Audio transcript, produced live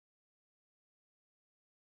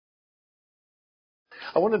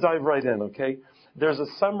I want to dive right in, okay? There's a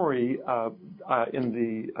summary in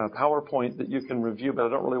the PowerPoint that you can review, but I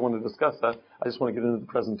don't really want to discuss that. I just want to get into the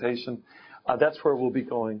presentation. That's where we'll be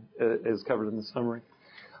going, is covered in the summary.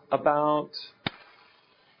 About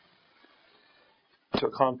to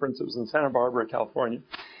a conference. It was in Santa Barbara, California.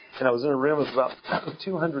 And I was in a room with about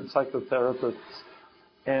 200 psychotherapists.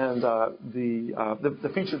 And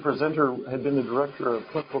the featured presenter had been the director of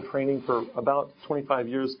clinical training for about 25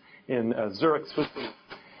 years in Zurich, Switzerland.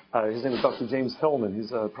 His name is Dr. James Hillman.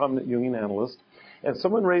 He's a prominent Jungian analyst. And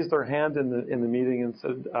someone raised their hand in the meeting and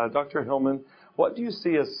said, Dr. Hillman, what do you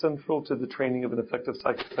see as central to the training of an effective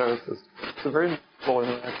psychotherapist? It's a very meaningful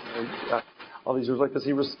interaction all these years like this.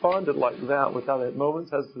 He responded like that without a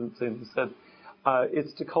moment's hesitancy, and he said,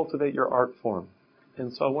 it's to cultivate your art form.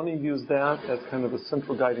 And so I want to use that as kind of a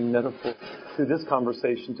central guiding metaphor through this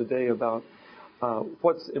conversation today about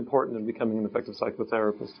what's important in becoming an effective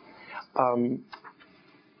psychotherapist.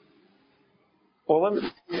 Well, let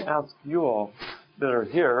me ask you all that are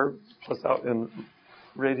here, plus out in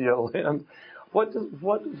radio land, what does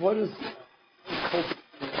cultivating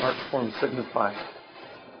art form signify?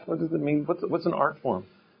 What does it mean? What's an art form?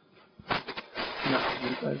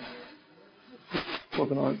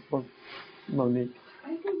 What's an art form? Monique.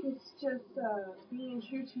 I think it's just being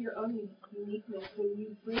true to your own uniqueness when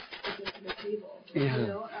you bring something to the table. Yeah. You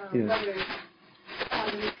know, Yeah. whether it's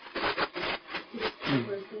having a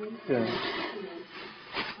person, you know,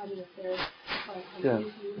 having a therapist,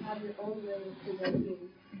 you have your own way of presenting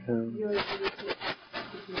your uniqueness.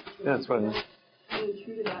 That's right. Being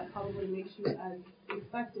true to that probably makes you as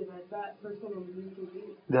effective as that person you can be.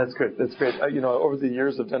 That's great. That's great. Over the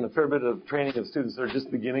years, I've done a fair bit of training of students that are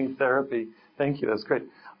just beginning therapy. Thank you. That's great.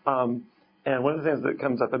 And one of the things that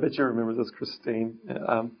comes up, I bet you remember this, Christine,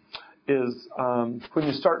 is when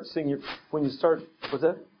you start what's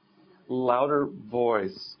that? Louder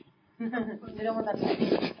voice. We don't want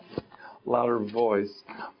that. Louder voice.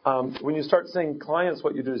 When you start saying clients,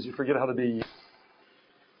 what you do is you forget how to be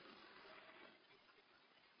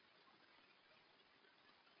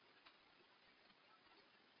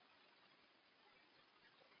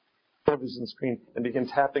television screen and begin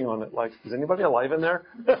tapping on it like, is anybody alive in there?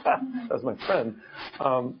 That's my friend.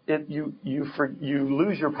 You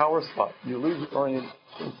lose your power spot. You lose your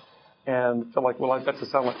orientation and feel like, well, I've got to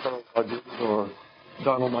sound like Carl Rogers or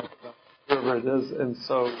Donald Michael, whoever it is. And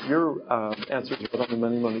so your answer to on the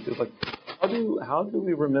money, Monique, is like, how do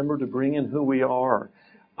we remember to bring in who we are?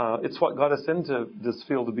 It's what got us into this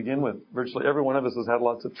field to begin with. Virtually every one of us has had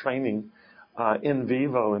lots of training in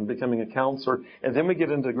vivo and becoming a counselor, and then we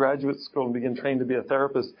get into graduate school and begin training to be a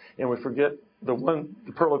therapist, and we forget the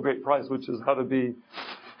pearl of great price, which is how to be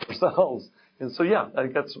ourselves. And so, yeah, I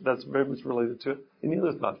think that's very much related to it. Any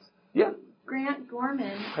other thoughts? Yeah. Grant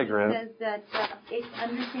Gorman Hi, Grant. says that it's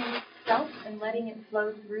understanding yourself and letting it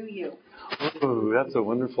flow through you. Ooh, that's a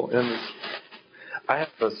wonderful image. I have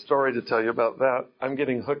a story to tell you about that. I'm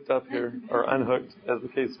getting hooked up here, or unhooked, as the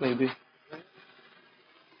case may be.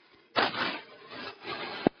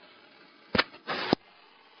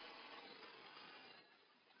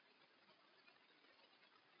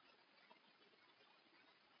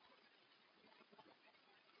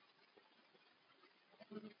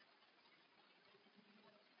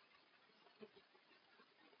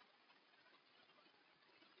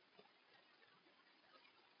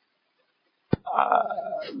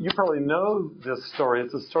 You probably know this story.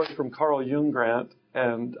 It's a story from Carl Jung, Grant.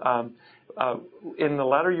 And in the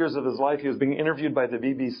latter years of his life, he was being interviewed by the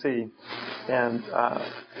BBC. And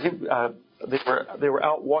they were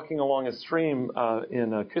out walking along a stream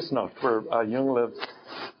in Küsnacht, where Jung lived.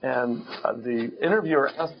 And the interviewer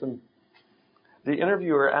asked him,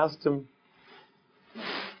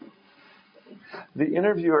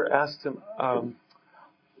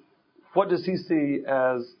 what does he see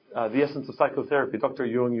as the essence of psychotherapy? Dr.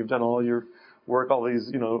 Jung, you've done all your work, all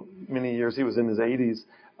these, many years. He was in his 80s.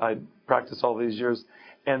 I practiced all these years.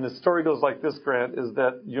 And the story goes like this, Grant, is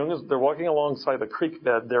that they're walking alongside a creek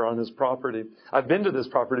bed there on his property. I've been to this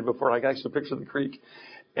property before. I can actually picture the creek.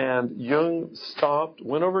 And Jung stopped,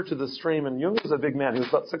 went over to the stream, and Jung was a big man. He was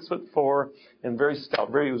about 6'4" and very stout.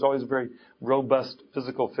 He was always a very robust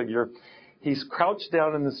physical figure. He's crouched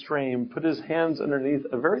down in the stream, put his hands underneath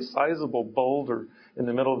a very sizable boulder in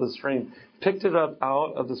the middle of the stream, picked it up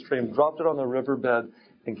out of the stream, dropped it on the riverbed,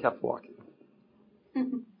 and kept walking.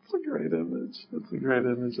 It's a great image. It's a great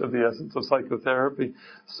image of the essence of psychotherapy.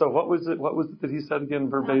 So what was it that he said again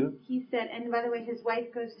verbatim? He said, and by the way, his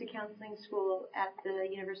wife goes to counseling school at the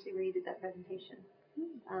university where you did that presentation.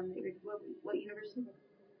 What university?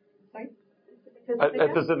 Sorry?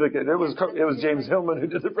 At Pacifica. It was James Hillman who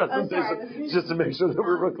did the presentation, just to make sure that we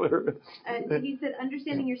were clear. He said,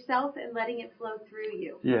 understanding yourself and letting it flow through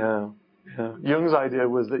you. Yeah. Jung's idea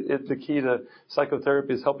was that the key to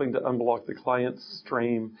psychotherapy is helping to unblock the client's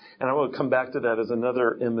stream. And I will come back to that as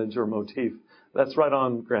another image or motif. That's right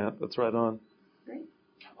on, Grant. That's right on. Great.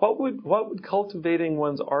 What would cultivating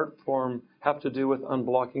one's art form have to do with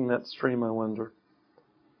unblocking that stream, I wonder?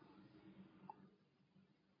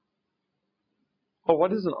 Well,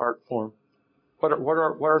 what is an art form? What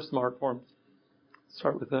are some art forms?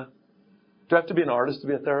 Start with that. Do I have to be an artist to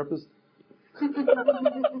be a therapist?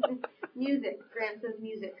 Music. Grant says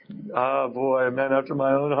music. Oh, boy, a man after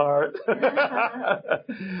my own heart.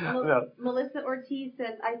 No. Melissa Ortiz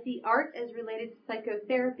says, I see art as related to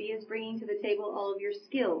psychotherapy as bringing to the table all of your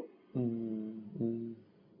skills. Mm-hmm.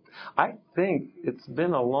 I think it's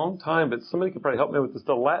been a long time, but somebody could probably help me with this.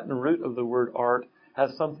 The Latin root of the word art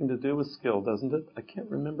has something to do with skill, doesn't it? I can't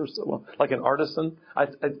remember so well. Like an artisan.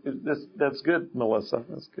 That's good, Melissa.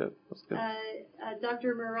 That's good.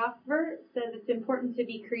 Dr. Maroffer says it's important to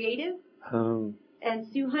be creative. And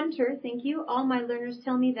Sue Hunter, thank you. All my learners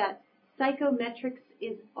tell me that psychometrics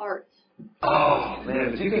is art. Oh,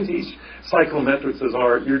 man, if you can teach psychometrics as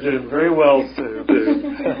art, you're doing very well, Sue.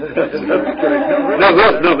 That's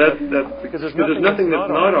great. No, that's because there's nothing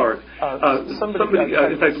that's not art. Somebody,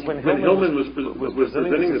 in fact, when Hillman was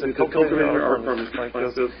presenting this, he said, cultivating your art form is like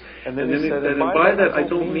this. And then he said, and by that, I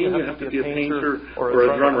don't mean you have to be a painter or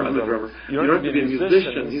a drummer. I'm a drummer. You don't have to be a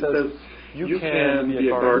musician. He says, you can be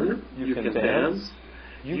a gardener, you can dance,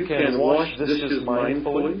 you can wash dishes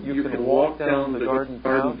mindfully. You can walk down the garden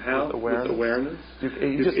path with awareness.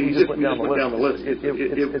 You just went down the list.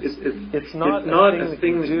 It's not a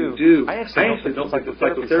thing that you do. I actually don't think that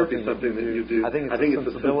psychotherapy is something that you do. I think it's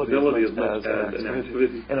a sensibility as much as an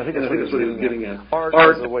activity. And I think that's what he was getting at. Art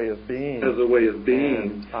as a way of being. And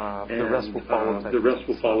the rest will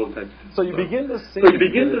follow. So you begin to see that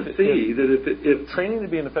if training to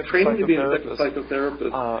be an effective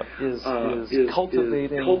psychotherapist is cultivating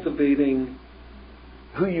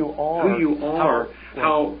who you are,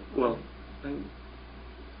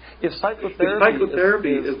 if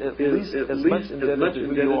psychotherapy is at least as much indebted to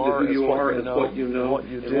who you are as what you know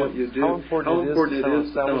and what you do, how important it is to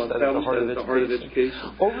establish that at the heart of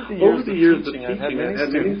education. Over the years of teaching, I've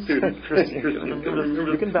had many students,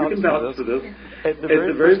 you can vouch for this. At the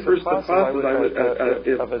very first class of a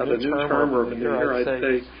new term or of a new year, I'd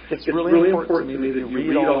say, it's really important to me that you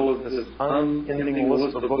read all of this unending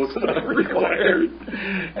list of books that I've required.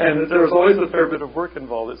 And there was always a fair bit of work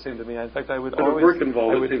involved, it seemed to me. In fact, I would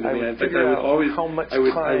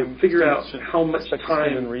figure out how much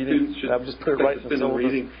time in reading should just put it right in the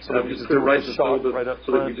syllabus, so that we just do it right in the syllabus,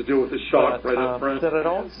 so that we just deal with the shock right up front. That I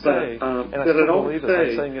don't say, and I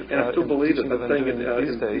still believe it, I'm saying it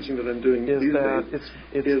in teaching that I'm doing these days, is that it's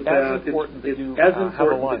as important that you have a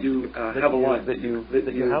life, that you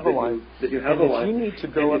have a life, and if you need to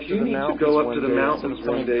go up to the mountains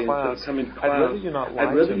one day instead of coming to class,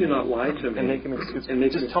 I'd rather you not lie to me and make an excuse.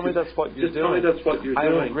 Just tell me that's what you're doing.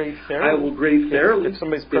 I will grade fairly. If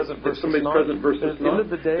somebody's present versus not. At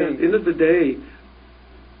the end of the day,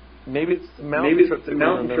 maybe it's the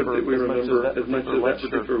mountain trip that we remember as much as that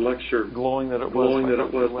particular lecture, glowing that it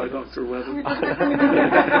was by Dr. Weather.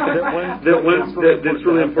 That's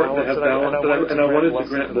really important to have balance, and I wanted to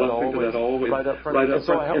grant blessing to that always, right up front. And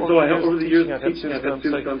so I have, over the years of teaching, I've had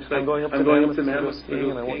students say, I'm going up to Mammoth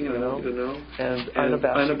skiing, and I want you to know, and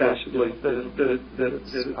unabashedly, that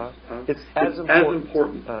it's as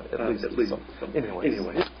important, at least.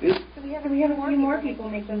 Anyway. So we have a few more people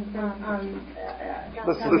making some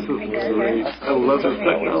I love this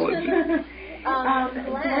technology.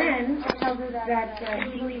 Glenn tells us that he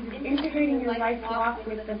believes in integrating your life walk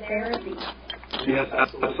with the therapy. Yes,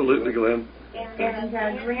 absolutely, Glenn.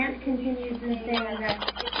 And Grant continues in saying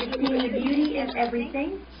that it's seeing the beauty in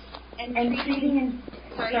everything and treating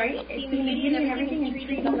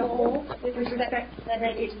the whole with respect that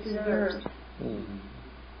it deserves. Mm-hmm.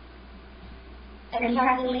 And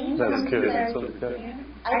Kathleen says,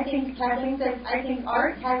 I think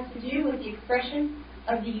art has to do with the expression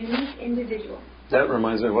of the unique individual. That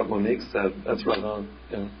reminds me of what Monique said. That's right on.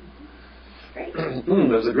 Yeah. Great.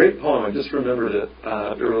 There's a great poem. I just remembered it.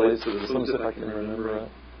 It relates to this. Let me see if I can remember it.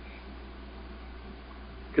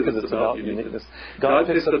 Because it's about uniqueness. God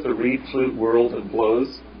picks up the reed flute world and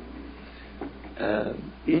blows.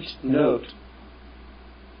 And each note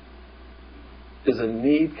is a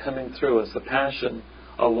need coming through us, a passion,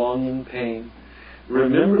 a longing pain.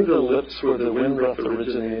 Remember the lips where the wind breath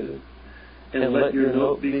originated, and let your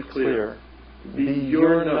note be clear. Be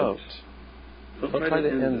your note. Don't try to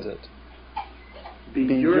end it. be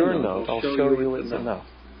your note. I'll show you it's enough.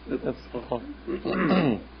 That's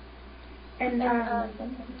And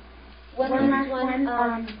one last one.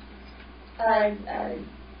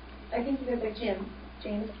 I think you guys are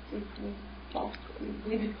James.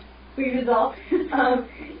 We resolved.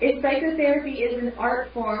 If psychotherapy is an art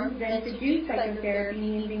form, then to do psychotherapy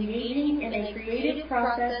means engaging in a creative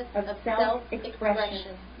process of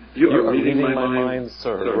self-expression. You are reading my mind,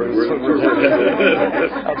 sir.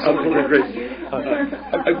 Absolutely great.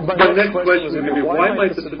 My next question is going to be, why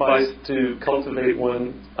might this advice to cultivate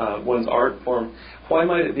one's art form, why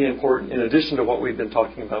might it be important in addition to what we've been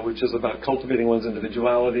talking about, which is about cultivating one's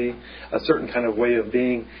individuality, a certain kind of way of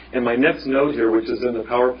being? And my next note here, which is in the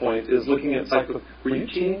PowerPoint, is looking at Were you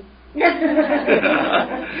cheating?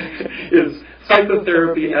 Is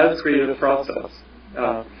psychotherapy as creative process.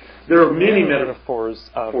 There are many metaphors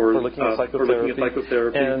for looking at psychotherapy,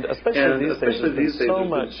 and especially these days,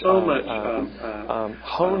 there's so much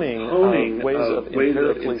honing ways of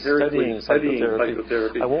empirically studying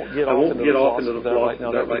psychotherapy. I won't get off into the philosophy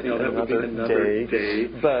of that right now. That would be another day.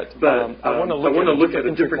 But I want to look at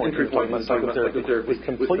a different entry point when talking about psychotherapy. With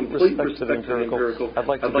complete respect to the empirical, I'd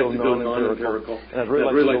like to go non-empirical, and I'd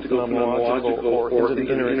really like to go phenomenological or into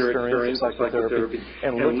the inner experience of psychotherapy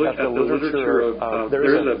and look at the literature of there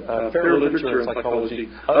is a fair literature in psychology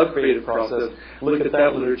of creative process. Look at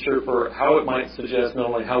that literature for how it might suggest not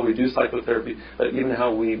only how we do psychotherapy, but even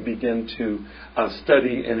how we begin to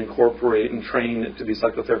study and incorporate and train to be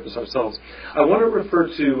psychotherapists ourselves. I want to refer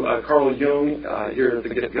to Carl Jung here at the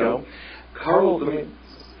get-go. Carl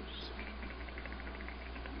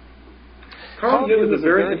Jung is a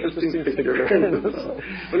very interesting figure.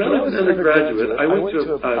 When I was an undergraduate, I went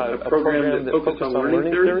to a program that focused on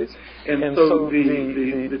learning theories, and so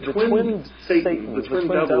the twin Satans, the twin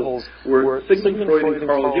devils, were Sigmund Freud and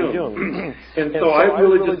Carl Jung. And so I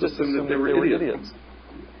really just assumed that they were idiots.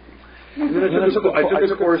 And then I took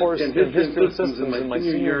a course in history and systems in my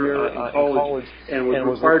senior year in college, and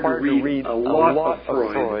was required to read a lot of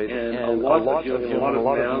Freud and a lot of Jung and a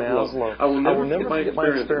lot of Maslow. I will never forget my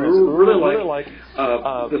experience. It was really like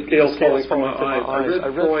the scales falling from my eyes. I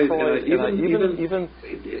read Freud, and even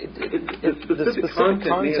the specific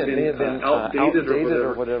content may have been outdated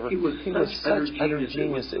or whatever. He was such utter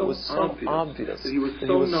genius. It was so obvious that he was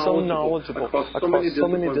so knowledgeable across so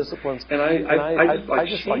many disciplines. And I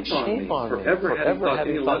just like shame forever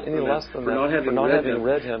having thought any less than that, for not having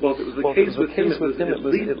read him. Well, if it was the case with him, it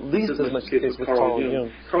was at least as much the case with Carl Jung.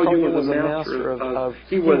 Carl Jung was a master of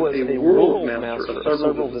he was a world master of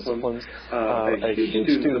several disciplines, a huge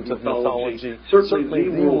student of mythology, certainly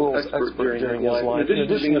the world's expert during his life, in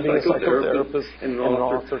addition to being a psychotherapist and an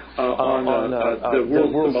author on the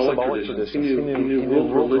world's symbolic traditions. He knew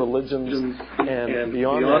world religions, and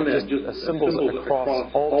beyond that, just symbols across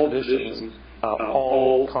all traditions.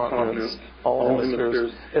 All continents, all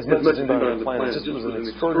hemispheres, as much as anybody on the planet. Just was an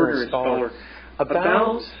extraordinary scholar.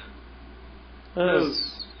 About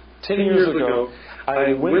 10 years ago,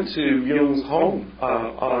 I went to Jung's home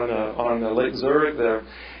on Lake Zurich there,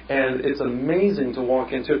 and it's amazing to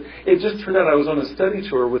walk into it. It just turned out I was on a study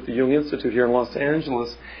tour with the Jung Institute here in Los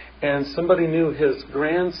Angeles, and somebody knew his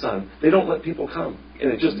grandson. They don't let people come.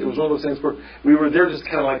 And it was one of those things where we were there just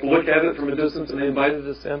kind of like look at it from a distance, and they invited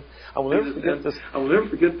us in. I will never forget this.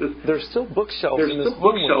 There's still bookshelves in his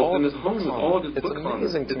home with all of his books on it. It's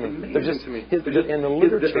amazing to me. They're just, and the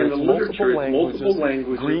literature, multiple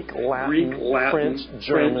languages, Greek, Latin, French,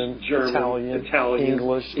 German, Italian,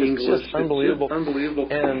 English. It's just unbelievable.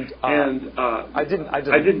 And I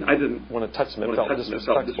didn't want to touch them. It felt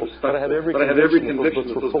disrespectful. But I have every conviction that those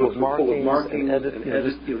books were full of markings and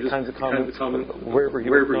edits, kinds of comments, wherever he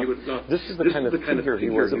would go. This is the kind of figure he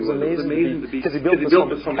was. It was amazing because he built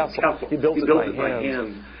this castle. He built it by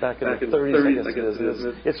hand back in the 30s, I guess.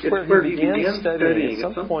 It's where he began studying.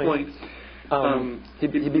 At some point, he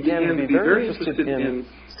began to be very interested in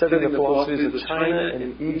studying the philosophies of China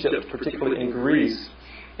and Egypt, particularly in Greece,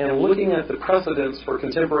 and looking at the precedents for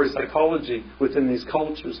contemporary psychology within these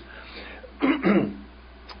cultures.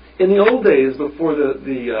 In the old days, before the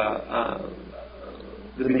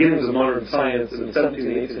beginnings of modern science in the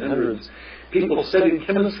 1700s and 1800s, people studied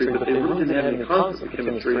chemistry, but they really didn't have any concept of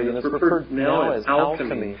chemistry, and it's referred now as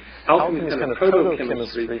alchemy. Alchemy is kind of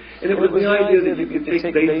proto-chemistry, and it was the idea that you could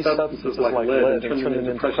take base substances like lead and turn them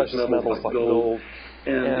into precious metals like gold.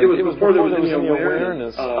 And it was before there was any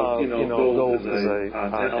awareness of, gold as an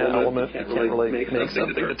element. You can't really make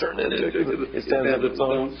something to turn it into. It stands on its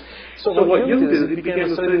own. So what Jung did is he began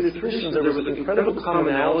to study these traditions. There was incredible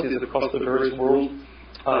commonalities across the various world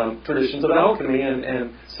traditions of alchemy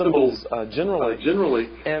and symbols generally,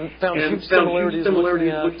 and found huge similarities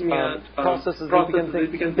looking at processes they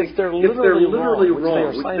began to think if they're literally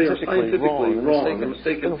wrong, which they are scientifically wrong and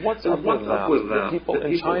mistaken, then what's up with that? The people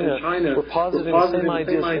in China were positing the same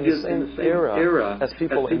ideas in the same era as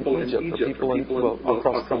people in Egypt or people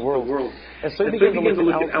across the world. And so he began to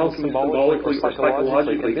look at alchemy symbolically or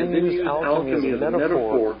psychologically, and then used alchemy as a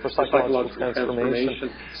metaphor for psychological transformation.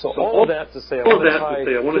 So all of that to say, I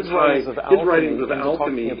want to tie his writings of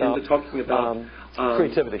alchemy into talking about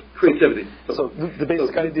creativity. So the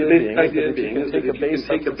basic idea being that if you can take a base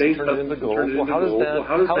substance and turn it into gold, well, how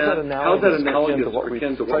does that analogous to what we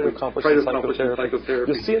try to accomplish in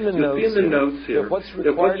psychotherapy? You'll see in the notes here that what's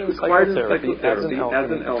required in psychotherapy as an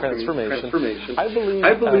alchemy transformation. I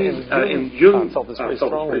believe, and Jung felt this very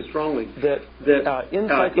strongly, that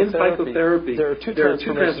in psychotherapy there are two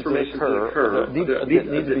transformations that occur that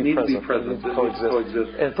need to be present, to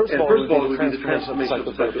coexist. And first of all, the transformation of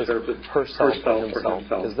the psychotherapist herself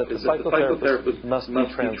is that the psychotherapist must be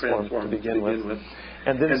transformed to begin with.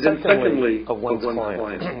 And then secondly, of one's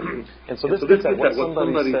client. And so this gets at what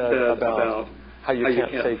somebody said about how you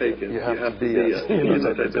can't fake it. You have to be it.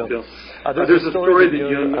 There's a story that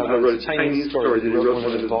Jung wrote, a Chinese story that he wrote one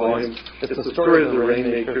of his volumes. It's the story of the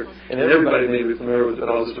rainmaker, and everybody may be familiar with it, but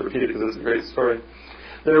I'll just repeat it because it's a great story.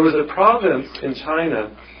 There was a province in China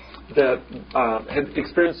that had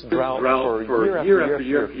experienced drought for year after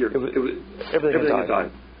year. Everything had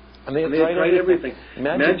died. And they had tried everything.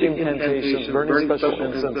 Magic incantations, burning special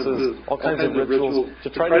incenses, all kinds of rituals to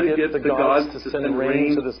try to get the gods to send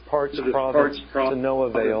rain to this parched province to no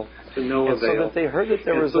avail. And so that they heard that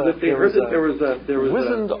there was a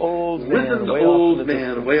wizened old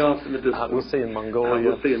man way off in the distance. We'll say in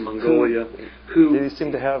Mongolia, who they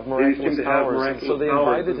seemed to have miraculous powers. So they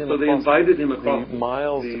invited him across the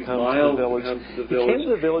miles to come to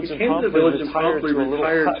the village. He came to the village and promptly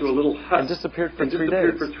retired to a little hut and disappeared for 3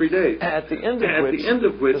 days. At the end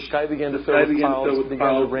of which the sky began to fill with clouds,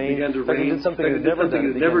 began to rain. But he did something he'd never done.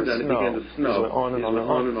 It began to snow. It went on and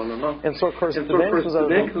on. And so of course the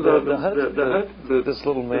man comes out of the hut, this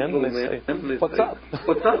little man, and they say, "What's up?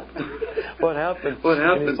 What happened?"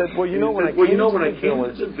 And he said, "Well, you know, when I came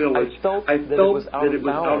to the village, I felt that it was out of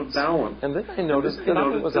balance. And then I noticed that I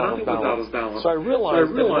was out of balance. So I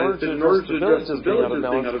realized that in order to address the village as being out of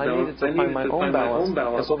balance, I needed to find my own balance.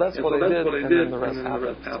 And so that's what I did, and then the rest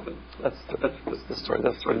happened." That's the story.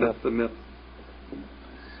 That's the myth.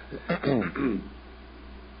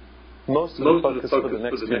 Most of the focus for the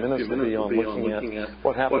next few minutes will be on looking at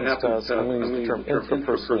what happens to us, I'm going to use the term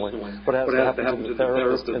interpersonally, what has to happen to the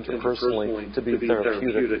therapist interpersonally to be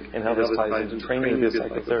therapeutic, and how this ties into training to be a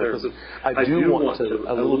psychotherapist. I do want to,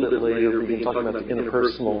 a little bit later, begin talking about the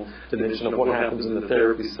interpersonal dimension of what happens in the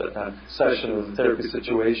therapy session or the therapy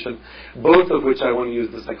situation, both of which I want to use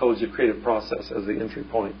the psychology of creative process as the entry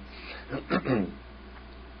point.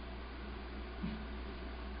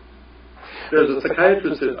 There's a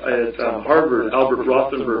psychiatrist at Harvard, Albert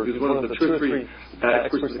Rothenberg, who's one of the 2 or 3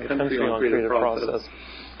 experts in the country on creative process.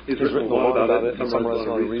 He's written a lot about it and summarized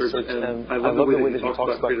a lot of research, and I love the way that he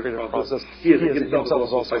talks about creative process. He himself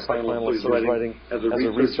is also a psychoanalyst, so he's writing as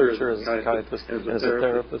a researcher, as a psychiatrist, and as a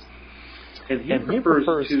therapist. And he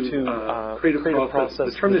refers to creative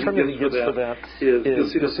process. The term that he gives for that is, you'll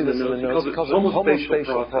see this in the notes, he calls it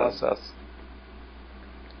homospatial process.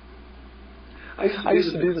 I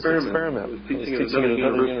used to do this experiment. I was teaching at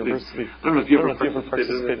another university. I don't know if you ever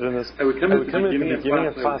participated in this. I would come at the beginning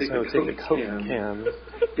of class and I would take a Coke can.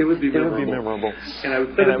 It would be memorable. And I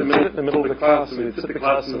would sit in the middle of the class and we'd sit the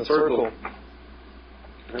class in a circle.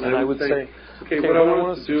 And I would say, okay, what I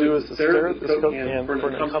want us to do is to stare at this Coke can for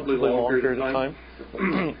an uncomfortably long period of time.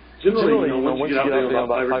 Generally, once you get out there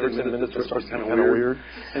about 5 or 10 minutes, it starts kind of weird.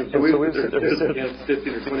 And so we would sit there for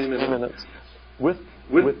 15 or 20 minutes with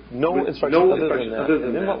no instruction other than that.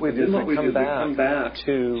 And then what we do is we come back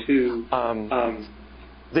to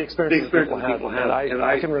the experience that people had. And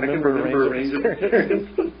I can remember a range of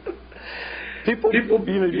experiences. People, you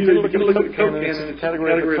can look at the Coke can and it's a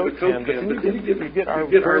category of the Coke can, but then you get our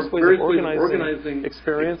various ways of organizing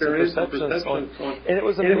experience and perceptions on. And it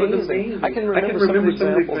was amazing. I can remember some of the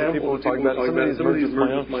examples that people were talking about. Some of these merged with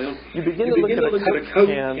my own. You begin to look at a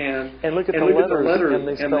Coke can and look at the letters, and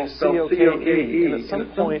they spell C-O-K-E. And at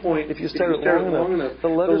some point, if you stare at it long enough, the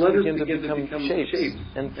letters begin to become shapes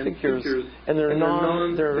and figures, and they're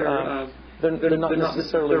not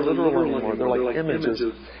necessarily literal anymore. They're like images.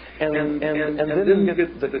 And then you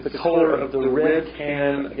get the color of the red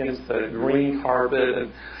can against the green carpet.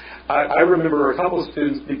 And I remember a couple of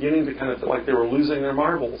students beginning to kind of feel like they were losing their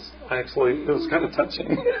marbles. Actually, it was kind of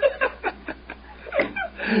touching.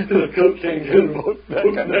 the Coke can invoke that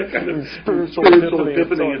kind of spiritual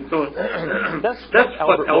epiphany and so on. That's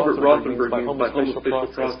what Albert Rothenberg means by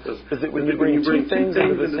homospatial process. Is that when you bring two things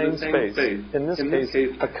into the same space, in this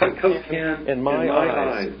case, a Coke can in my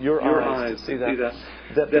eyes, your eyes, see that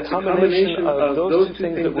the combination of those two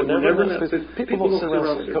things that were never in that space, people don't sit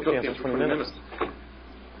around with a Coke can for 20 minutes.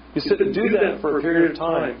 You sit and do that for a period of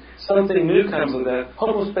time. Something new comes of that.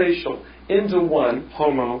 Homospatial into one,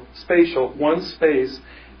 homo, spatial, one space.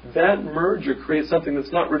 That merger creates something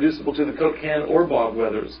that's not reducible to the Coke can or Bob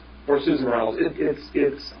Weathers or Susan Riles.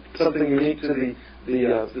 It's something unique to the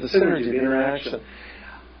synergy, the interaction.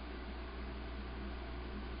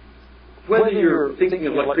 Whether you're thinking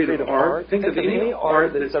of like creative art, think of any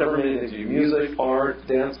art that's ever made into you. Music, art,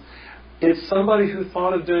 dance. It's somebody who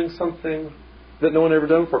thought of doing something that no one ever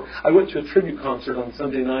done before. I went to a tribute concert on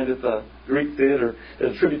Sunday night at the Greek Theater,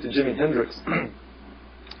 a tribute to Jimi Hendrix.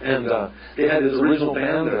 And they had his original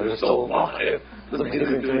band there. They're still alive. It was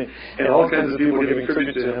amazing to me. And all kinds of people were giving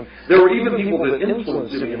tribute to him. There were even people that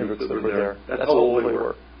influenced Jimi Hendrix that were there. That's how old they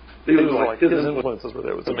were. It was like his influences were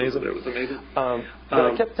there. It was amazing. But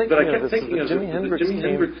I kept thinking of this. Jimi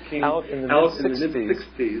Hendrix came out in the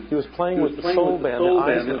mid-'60s. He was playing with the soul band,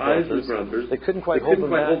 the Isley Brothers. They couldn't quite hold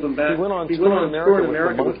him back. He went on tour in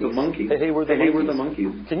America with the Monkees. Hey, we're the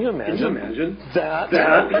Monkees. Can you imagine that?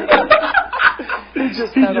 He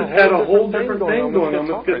just had a whole different thing going on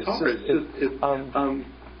with guitar.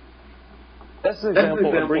 That's an example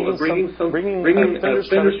of bringing a Fender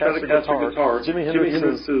Stratocaster guitar. Jimi Hendrix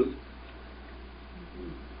is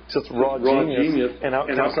just raw genius, and out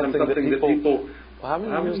comes something that people. How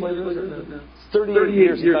many years later? 38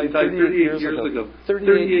 years. He died 38 years ago.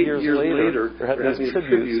 38 years later, there had been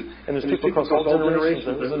tributes, and there's people across all generations.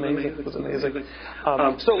 It was amazing.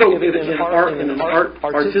 So in an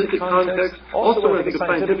artistic context, also I think of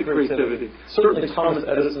scientific creativity. Certainly Thomas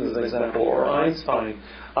Edison is an example, or Einstein.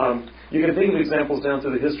 You can think of examples down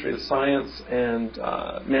through the history of science and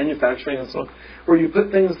manufacturing and so on, where you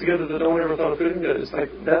put things together that no one ever thought of putting together. It's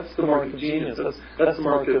like that's the mark of genius. That's the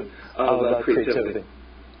mark of creativity.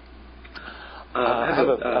 I have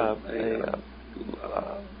a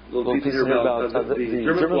little piece here about the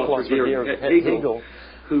German philosopher Hegel,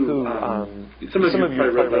 who some of you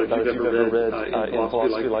have probably read if you've ever read in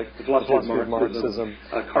philosophy, like the philosophy of Marxism.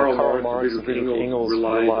 Karl Marx and Friedrich Engels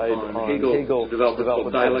relied on Hegel to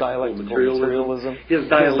develop dialectical materialism. His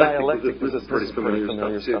dialectic is pretty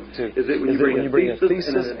familiar stuff too. Is that when you bring a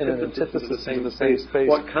thesis and an antithesis into the same space,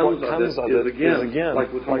 what comes of it is again,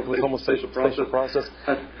 like with homospatial process,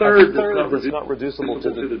 a third that's not reducible to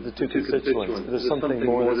the two constituents. There's something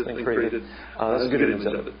more that's been created. That's a good image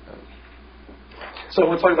of it. So I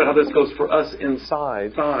want to talk about how this goes for us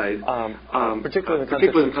inside, particularly in the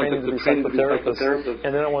context of training to be psychotherapists,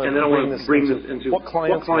 and then I want to bring this into what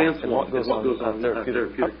clients want and what goes on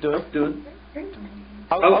therapeutic. Doing?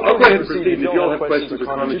 I'll go ahead and proceed. If you all have questions or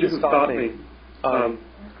comments, you can stop me.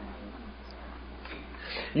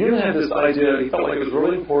 You had this idea, he felt like it was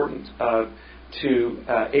really important to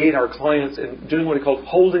aid our clients in doing what he called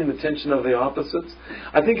holding the tension of the opposites.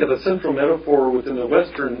 I think of the central metaphor within the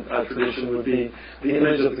Western tradition would be the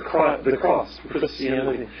image of the cross,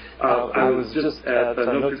 Christianity. I was just at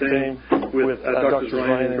Notre Dame with Dr.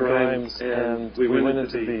 Ryan and Grimes, and we went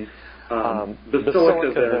into the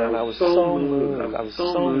Basilica there, and I was so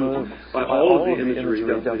moved by all of the imagery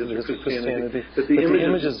down to the history of Christianity, that the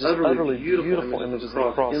images, utterly beautiful images of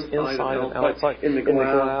the cross, inside and outside, in the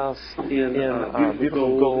glass, in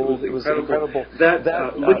beautiful gold. It was incredible.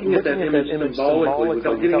 Looking at that image symbolically,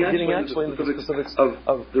 without getting actually into the specifics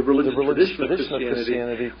of the religious tradition of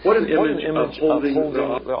Christianity, what an image of holding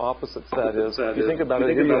the opposites that is. If you think about it,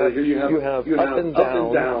 here you have up and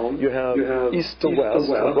down, you have east to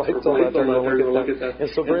west, right to left. Look at that. And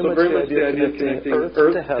so very much the idea of connecting earth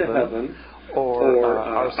to heaven, or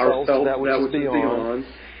ourselves to that which is beyond,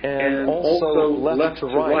 and also left to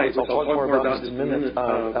right, which I'll talk more about in just a minute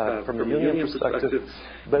from the Jungian perspective,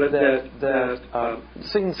 but that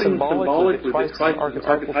seeing symbolically that Christ is an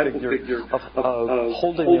archetypal figure of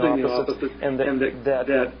holding the opposites, and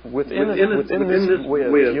that within this way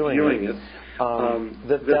of viewing it,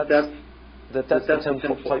 that's the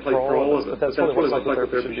template for all of us. But that's what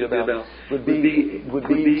psychotherapy should be about. Would be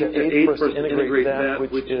to aid first to integrate that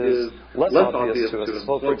which is less obvious to us.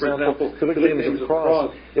 So, for example, if you look at the image of the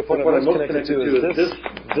cross, if what I'm most connected to is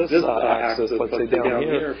this axis, let's say down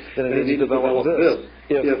here, then I need to develop this.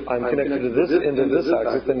 if I'm connected to this end of this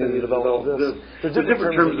axis, then you develop this. There's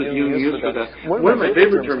different terms that you use for that. One of my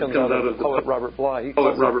favorite terms comes out of the poet Robert Bly. He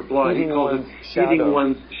calls it feeding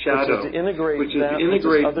one's shadow, which is to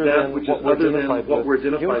integrate that which is other than what we're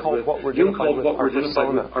identified with. You call what we're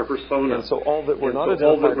identified with our persona. And so all that we're not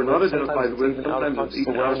identified with, sometimes it's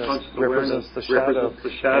even out-of-conscious awareness, represents the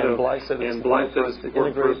shadow. And Bly said it's important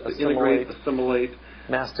to integrate, assimilate,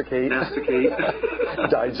 masticate,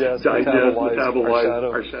 digest, metabolize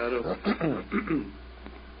our shadow.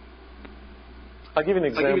 I'll give you an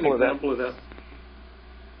example of that.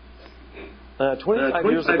 25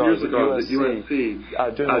 years ago at USC,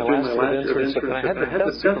 doing my last year of internship, and I had the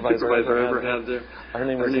best supervisor I ever had there. Her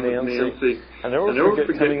name was Nancy. And I never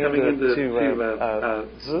forget coming into this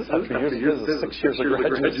is after years, this is 6 years of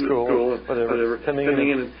graduate school, whatever, coming in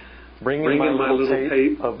and bringing my little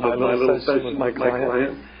tape of my little session with my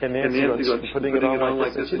client, and Nancy goes, putting it on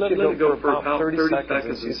like this. She let it go for about 30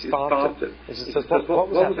 seconds, and she stopped it. And she says, what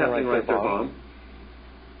was happening right there, Bob?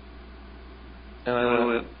 And I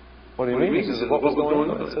went, what do you mean? She said, what was going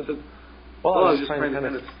on? I said, well, I was just trying to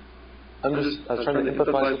kind of, I was trying to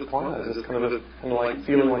empathize with the client. I was just kind of like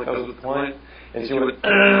feeling like I was with the client. And she went,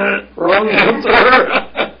 wrong answer.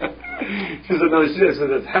 She said, no, she said,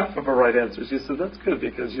 that's half of a right answer. She said, that's good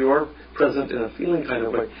because you are present in a feeling kind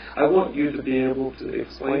of way. I want you to be able to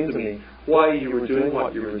explain to me why you were doing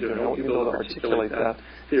what you were doing. I want you to be able to articulate that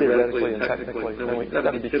theoretically and technically. You've got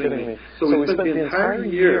to be kidding me. So we spent the entire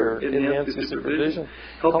year in Nancy's supervision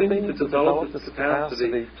helping to develop this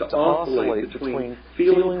capacity to oscillate between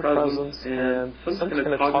feeling presence and some kind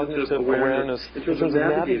of cognitive awareness in terms of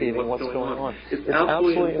navigating what's going on. It's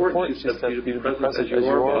absolutely important, she said, for you to be present as you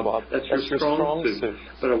are, Bob. That's your strong suit.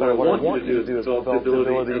 But what I want you to do is develop the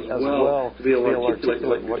ability as well to be able to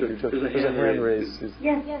articulate what you're doing. There's a hand raised.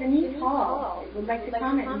 Yes, Denise Hall would like to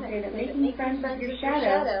comment and say that making friends with your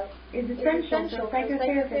shadow is essential for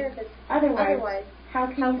psychotherapists. Otherwise, how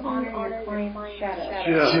can you honor your client's shadow?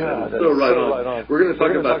 Yeah, that's so right on. We're going to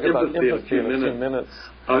talk about empathy in a few minutes.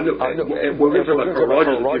 We're going to talk about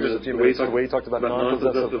Carl Rogers in a few minutes, the way he talked about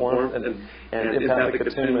non-possessive form and empathic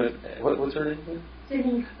attunement. What's her name?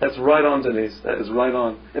 Denise. That's right on, Denise. That is right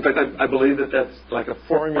on. In fact, I believe that's like a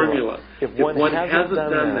formula. If one hasn't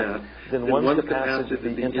done that, then one's capacity to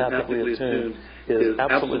be empathically attuned is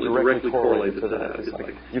absolutely directly correlated to that. It's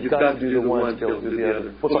like, you've got to do the one to be able to do the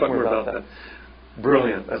other. We'll talk more about that.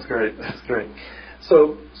 Brilliant. That's great.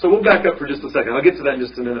 So we'll back up for just a second. I'll get to that in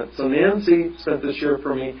just a minute. So Nancy spent this year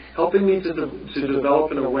for me helping me to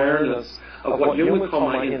develop an awareness of what you would call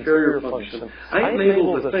my inferior function. I am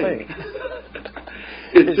able to think.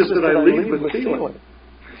 It's just that I lead with feeling.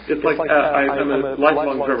 It's like I'm a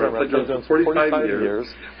lifelong drummer. I've played drums for 45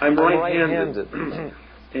 years. I'm right-handed.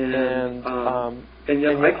 And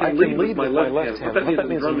yet I can lead with my left hand. What that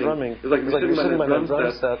means in drumming is like you're sitting behind a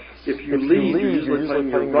drum set. If you lead, you're usually playing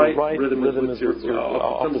your right rhythm is with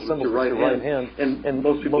your right hand. And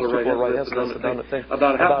most people are right-handed.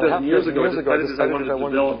 About half a dozen years ago, I decided I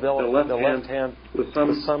wanted to develop the left hand with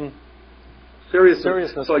some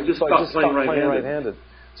seriousness. So I just stopped playing right-handed.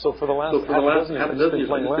 So for the last half a dozen years,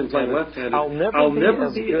 I've been playing left-handed. I'll never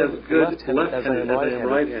be as good left-handed as I am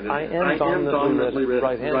right-handed. I am dominantly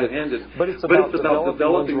right-handed. But it's about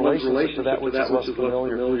developing one's relationship to that which is less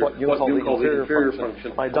familiar, what you call the inferior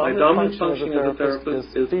function. My dominant function as a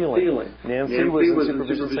therapist is feeling. Nancy was in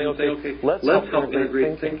supervision saying, okay, let's help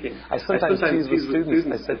integrate thinking. I sometimes tease with students.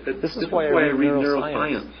 I said, this is why I read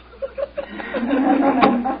neuroscience.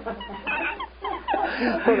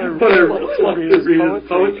 What I really love to read is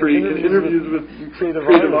poetry and interviews with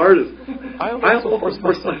creative artists. I also force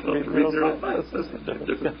myself to read neuroscience.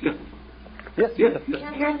 Yes.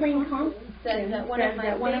 Kathleen Thompson said that one of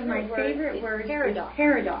my favorite words is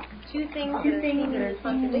paradox. Two things that are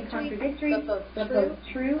seemingly contradictory, but both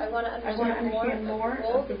true. I want to understand more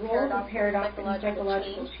of the role of paradox in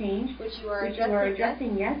psychological change, which you are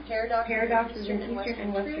addressing, yes. Paradox is an Eastern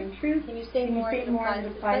and Western truth. Can you say more as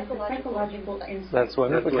it applies to psychological insight? That's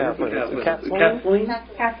wonderful, Kathleen.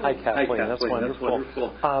 Hi, Kathleen. That's wonderful.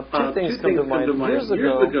 Two things come to mind. Years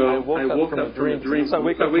ago, I woke up from a dream. So I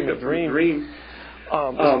wake up from a dream.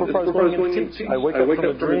 Before I was going to teach, I wake up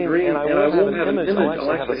from a dream, and I won't have an image, I'll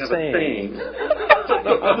actually have a saying.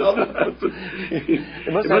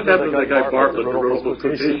 It must happen like Guy Bartlett who wrote all those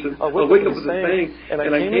quotations. I'll wake up with a saying, and I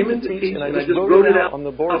came in to teach, and I just wrote it out on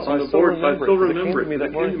the board, so I still remember it. It came to me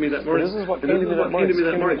that morning. This is what came to me that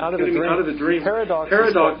morning. Out of the dream. Paradox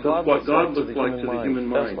is what God looks like to the human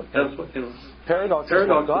mind. That's what, paradox is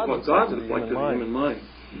what God looks like to the human mind.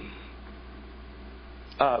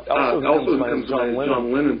 Also comes to mind John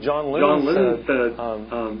Lennon. John Lennon said,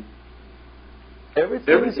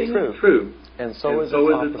 Everything is true. And so is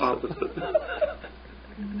its opposite.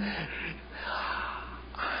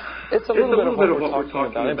 It's a little bit of what we're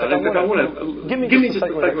talking about. But I want to give me just a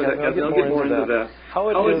second with that, Kathy, I'll get more into that. How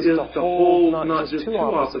it is to hold not just two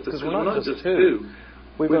opposites, because we're not just two.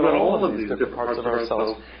 We've got all of these different parts of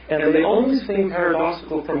ourselves, and they only seem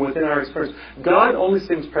paradoxical from within our experience. God only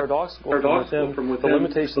seems paradoxical from within the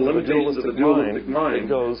limitations of the dualistic mind. It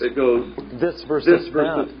goes this versus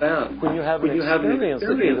that. When you have an experience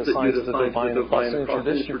that you assign to the divine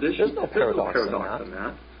tradition, there's no paradox in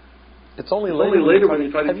that. It's only later when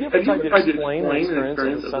you try to... Have you ever tried to explain an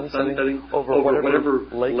experience of the sun setting over whatever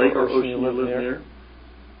lake or ocean you live near?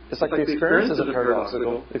 It's like the experience isn't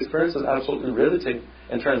paradoxical. The experience is absolutely riveting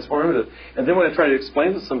and transformative. And then when I try to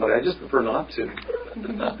explain to somebody, I just prefer not to.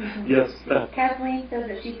 Yes. Kathleen says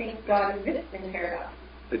that she thinks God exists in paradox.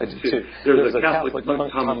 I do too. There's a Catholic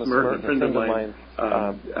monk, Thomas Merton, a friend of mine,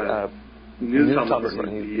 knew Thomas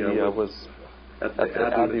Merton. He was at the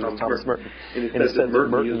Abbey with Thomas Merton. And he said that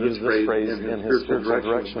Merton used this phrase in his spiritual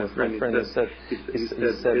direction with my friend. He said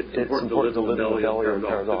it's important to live in the belly of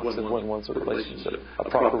paradox and one wants a relationship, a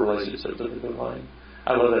proper relationship to the divine.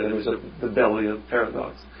 I love that image of the belly of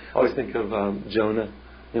paradox. I always think of Jonah,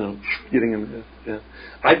 getting in the...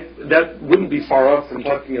 That wouldn't be far off from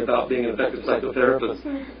talking about being an effective psychotherapist,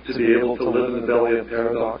 to be able to live in the belly of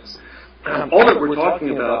paradox. All that we're talking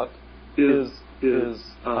about is it's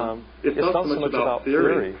not so much about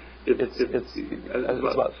theory. It's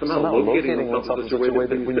about somehow locating oneself in such a way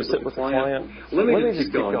that when you sit with a client, let me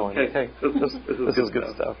just keep going. Hey, this is good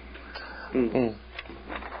stuff.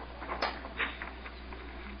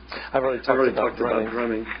 I've already talked about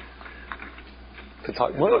drumming. Could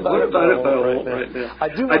talk more about it right now. I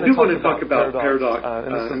do want to talk about paradox.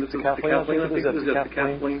 And this is to Kathleen. I think this is to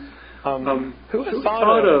Kathleen. Who has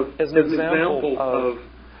thought of as an example of...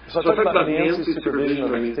 So I talked about Nancy's supervision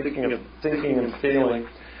of thinking and feeling.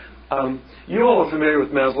 You all are familiar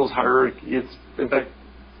with Maslow's hierarchy. It's, in fact,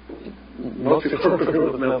 most people are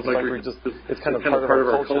familiar with Maslow's hierarchy. It's kind of part of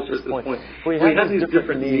our culture at this point. We have these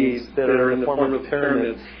different needs that are in the form of a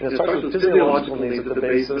pyramid. And it starts with physiological needs at the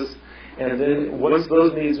basis. And then once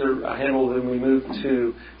those needs are handled, then we move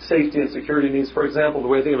to safety and security needs. For example, the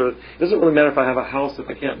way I think of it, it doesn't really matter if I have a house if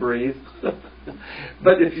I can't breathe.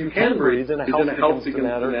 But if you can breathe, then a house becomes the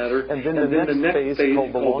matter. And then the next phase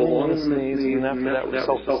called belongingness needs, and after that was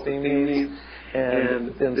self-esteem needs,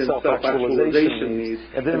 and then self-actualization needs.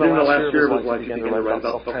 And then the last year of his life, he began to write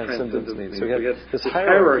about self-transcendence needs. So we have this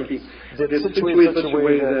hierarchy that's situated in such a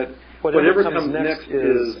way that whatever comes next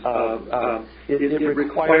is, it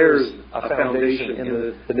requires a foundation in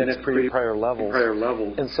the next prior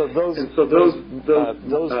levels. And so those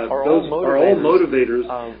are all motivators.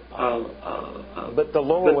 But the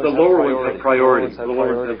lower ones have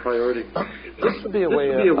priority. This would be a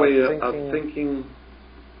way of thinking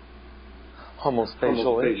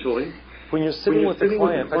homospatially. When you're sitting with the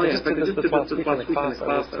client, I just did this last week in the class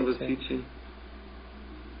I was teaching.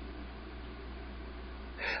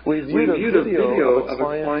 We viewed a video of a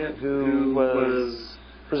client who was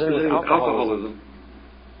presenting with alcoholism.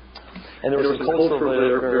 And there were some cultural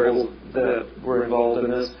variables that were involved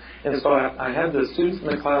in this. And so I had the students in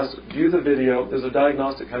the class view the video. There's a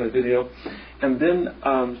diagnostic kind of video. And then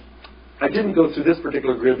I didn't go through this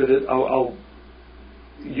particular grid, but I'll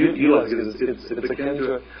utilize it. It's akin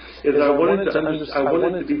to it. I wanted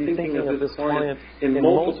to be thinking of this client in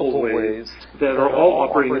multiple ways that are all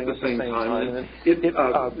operating at the same time.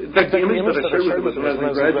 In fact, the image that I shared with them when I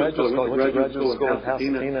was in graduate school in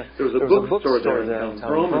Pasadena, there was a bookstore there in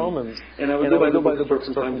town, Romans, and I would go by the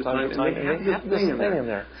bookstore from time to time, and they had this thing in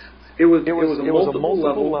there. It was a multiple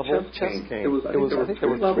level chess game. I think there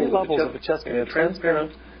were 3 levels of a chess game.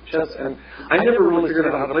 Transparent chess, and I never really figured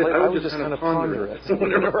out how to play it. I would just kind of ponder it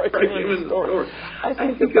whenever I came in the store. I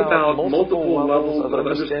think about multiple levels of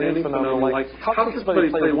understanding phenomena, like how can somebody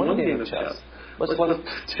play one game of chess? Much less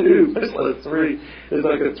 2, much less 3. It's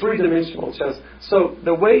like a 3-dimensional chess. So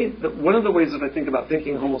one of the ways that I think about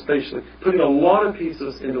thinking homospatially, putting a lot of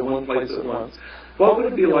pieces into one place at once. What would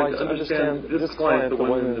it be like to understand this client, the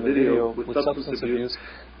one in the video with substance abuse?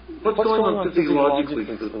 What's going on physiologically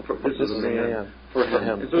for this man, for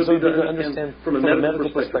him? And so to understand from a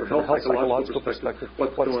medical perspective, a health psychological perspective,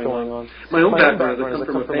 what's going on. My own background is I come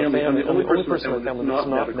from a family. I'm the only person in my family that's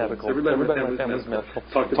not medical. Everybody in my family is medical.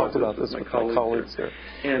 Talked about this with my colleagues here.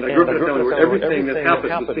 And I grew up in a family where everything that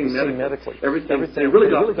happened was seen medically. Everything they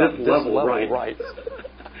really got this level right.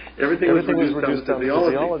 Everything was reduced down to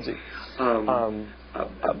physiology.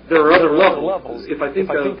 there are other levels. If I think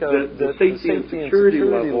of the safety and security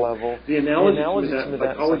level, the analogy to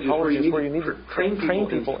that psychology is where you need to train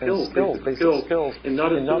people in basic skills, and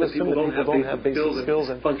not assume that people don't have basic skills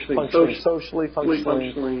in functioning socially,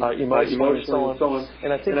 functioning emotionally, and so on.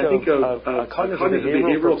 And I think of cognitive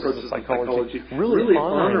behavioral approaches to psychology really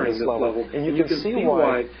honoring this level, and you can see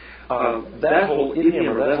why that whole idiom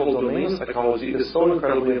or that whole domain of psychology is so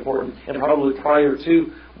incredibly important, and probably prior to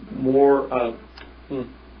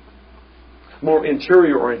more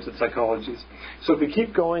interior-oriented psychologies. So if we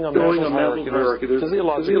keep going on Maslow's hierarchy, there's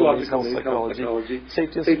physiological psychology,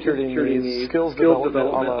 safety and security needs, skills development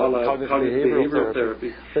on cognitive behavioral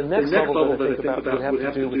therapy. The next level that I think about would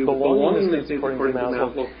have to do with belonging instincts according to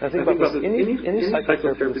Maslow. And I think about this, any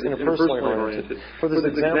psychotherapy that's interpersonally oriented. For this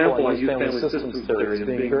example, I use family systems theory as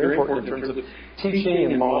being very important in terms of teaching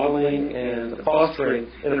and modeling and fostering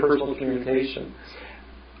interpersonal communication.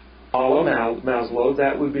 A la Maslow,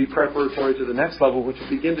 that would be preparatory to the next level, which would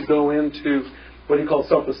begin to go into what he called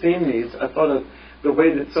self-esteem needs. I thought of the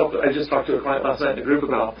way that I just talked to a client last night in a group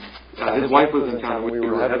about, his wife was in town, we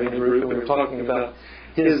were having a group, and we were talking about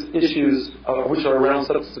his issues, which are around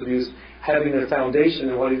substance abuse, having their foundation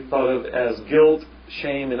in what he thought of as guilt,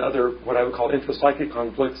 shame, and other, what I would call intrapsychic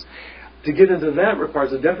conflicts. To get into that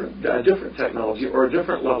requires a different technology or a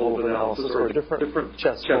different level of analysis or a different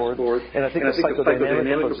chessboard. And I think the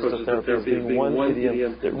psychodynamic approach to therapy being one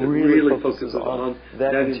idiom that really focuses on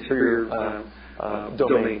that interior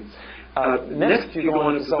domain. Next, you go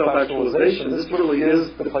on to self-actualization. This really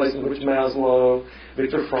is the place in which Maslow,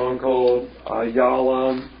 Viktor Frankl,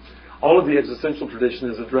 Yalom, all of the existential tradition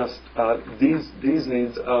has addressed these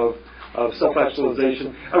needs of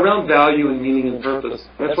self-actualization around value and meaning and purpose.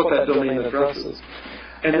 That's what that domain addresses.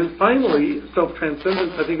 And then finally,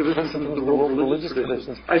 self-transcendence, I think of this in terms of the world of religious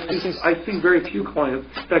traditions. I see very few clients,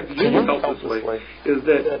 in fact, Junior felt this way, is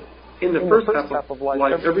that in the first half of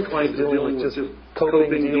life, every client is dealing with just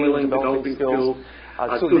coping, dealing, developing skills.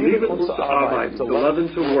 So leave it to Arbeit, to love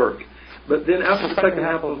and to work. But then after the second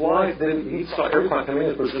half of life, then he saw every client coming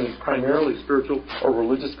in with primarily spiritual or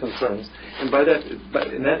religious concerns. And by that,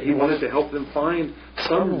 he wanted to help them find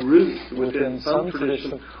some roots within some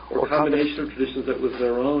tradition or combination of traditions that was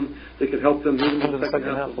their own that could help them move into the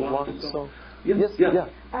second half of life. So, yes.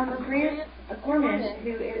 Grant Gorman,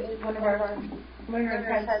 who is one of our learners,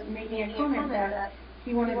 has making a comment that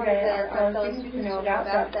he wanted our fellow students to know about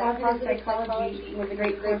that positive psychology was a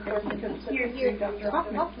great course that he took here through Dr.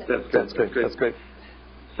 Hoffman. That's great.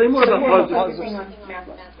 Say more about positive.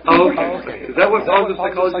 Oh, okay. Is that what positive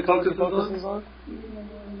psychology focuses on?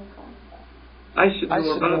 I should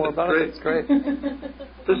know more about it. It's great.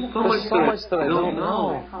 There's so much that I don't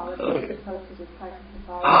know. Okay.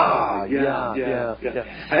 Yeah.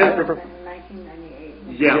 I had a in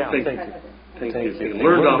 1998. Yeah, thank you. Thank you.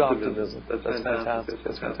 Learned optimism. That's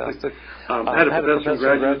fantastic. I had a professor in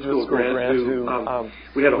graduate school, Grant, who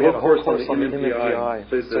we had a whole course on the MMPI.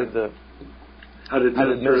 So how to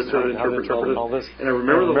administer it, how to interpret all this. And I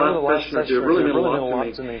remember the last session that really meant a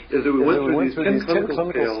lot to me is that we went through these 10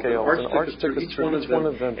 clinical scales, and Arch took us through each one of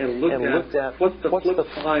them and looked at what's the flip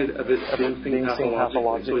side of it being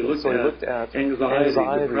pathological. So he looked at anxiety,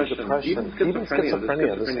 depression, even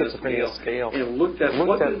schizophrenia, the schizophrenia scale, and looked at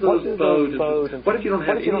what is those bodes, and what if you don't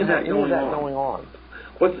have any of that going on?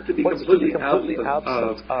 What's it to be completely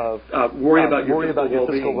absent of worry about your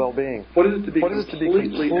physical well-being? What is it to be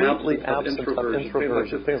completely absent of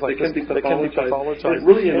introversion? Things like that can be pathologized. It's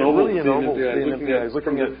really ennobled the MMPI,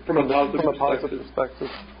 looking at it from a positive perspective.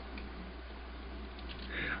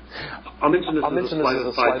 I'll mention this as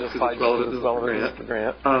a slide because it's relevant to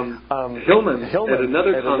Grant. Hillman at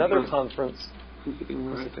another conference,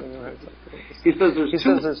 he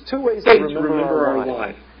says there's two ways to remember our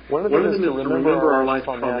life. One of them is to remember our life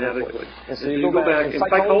traumatically. And so you go back, and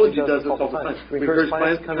psychology does this all the time. We encourage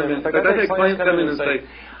clients to come in. In fact, I've had clients come in and say,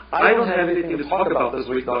 I don't have anything to talk about this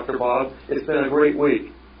week, Dr. Bob. It's been a great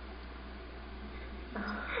week.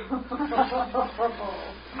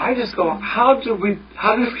 I just go, how do we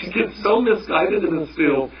get so misguided in this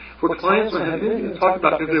field where clients don't have anything to talk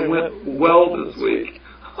about because they went well this week?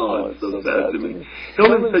 Oh, it's so sad to me.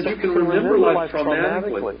 Hillman said you can remember life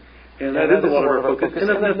traumatically. And that is a lot of our focus, and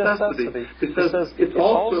of necessity, because it's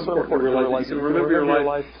also important to realize you can remember your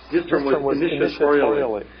life. His term was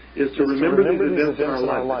initiatorially, is to remember these events in our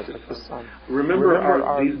life. Remember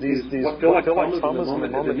these what feel like traumas in the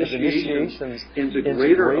moment as initiations into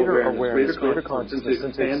greater awareness, greater consciousness,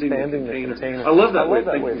 into expanding the container. I love that way of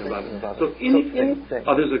thinking about it. So anything.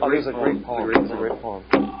 Oh, there's a great poem.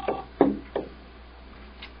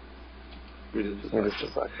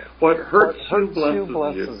 What hurts you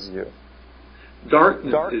blesses you.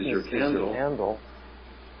 Darkness is your candle.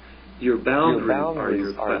 Your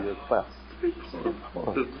boundaries are your quest.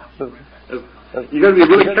 You got to be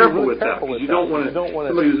really careful with that. You don't want to.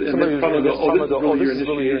 Somebody who's go, this is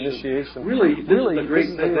really your initiation. Really, this is a great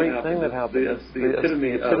thing that happens. The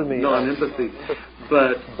epitome of non-empathy.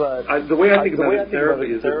 But the way I think about it in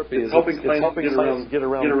therapy is it's helping clients get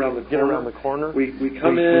around the corner. We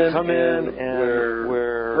come in and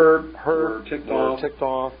we're hurt, we're ticked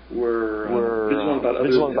off, we're vigilant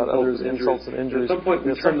about others' insults and injuries. At some point,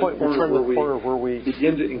 we turn the corner where we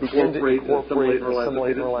begin to incorporate,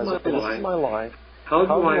 assimilate, and realize, okay, this is my life. How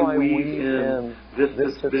do I weave in this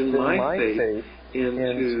that's been my faith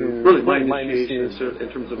into really my initiation in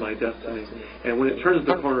terms of my destiny? And when it turns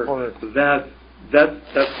the corner, that's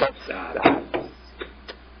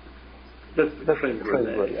the crazy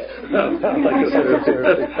word.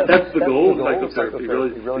 That's the goal of psychotherapy, really,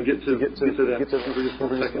 to get to that.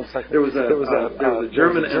 There was a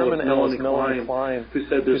German analyst, Melanie Klein, who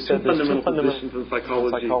said there's two fundamental positions in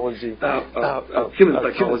psychology, human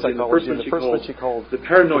psychology. And the first one she called the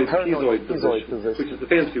paranoid-schizoid position, which is a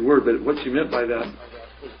fancy word, but what she meant by that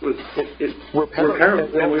was we're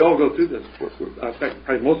paranoid, and we all go through this. In fact,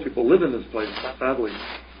 probably most people live in this place, sadly.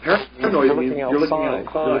 Paranoid means you're looking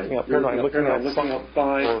outside. You're looking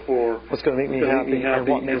outside for what's going to make me happy and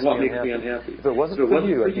what makes me unhappy. If it wasn't for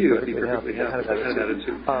you, I'd be perfectly happy. That kind of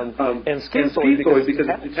attitude. And schizoid because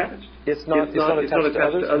it's detached. It's not attached to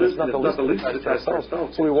others. It's not the least attached to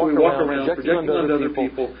ourselves. So we walk around projecting onto other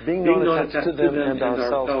people, being non-attached to them and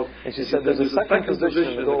ourselves. And she said there's a second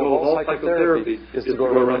position. The goal of all psychotherapy is to go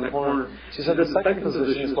around the corner. She said the second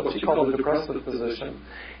position is what she called the depressive position.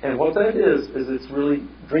 And what that is it's really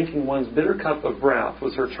drinking one's bitter cup of wrath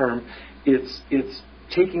was her term. It's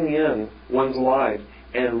taking in one's life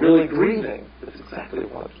and really grieving. That's exactly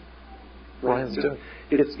what Ryan's doing.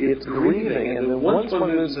 It's grieving, and then once one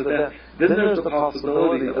moves to that, then there's the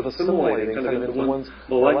possibility of assimilating kind of into one's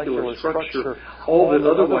molecular structure all that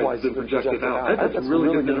otherwise has been projected out. That's a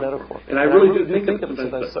really good metaphor. And I really do think of it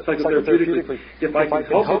sometimes psychotherapeutically. If I can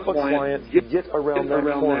help a client get around that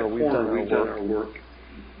corner, we've done our work.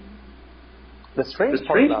 The strange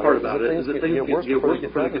part about it is that things get worse before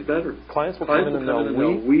they get better. Clients will come in and they'll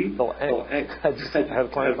I just had a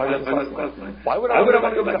client last night. Why would I want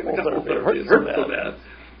to go back to couple therapy? It hurts so bad.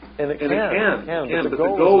 And it can. But the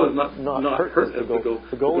goal is not hurt.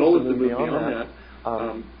 The goal is to move beyond that.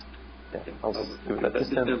 I'll just do that this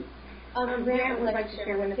time. Grant would like to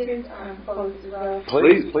share one of his quotes as well.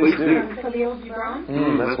 Please do. Khalil Gibran.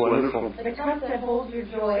 That's wonderful. The cup that holds your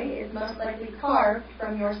joy is most likely carved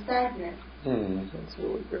from your sadness. That's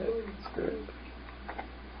really great. That's great.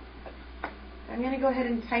 I'm going to go ahead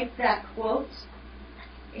and type that quote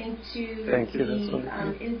into the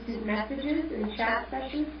instant messages and chat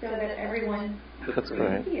sessions so that everyone can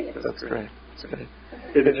see it. That's great.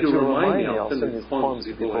 If you remind me, I'll send these poems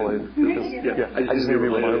to people later. I just need to be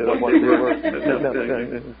reminded of what they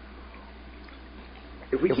were.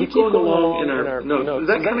 If we keep going along in our notes, is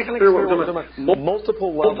that kind of clear what we're talking about?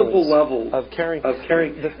 Multiple levels of caring.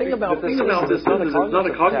 The thing about this is it's not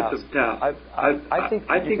a cognitive task. I think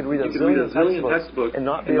you can read a zillion textbooks and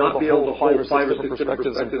not be able to hold 5 or 6 different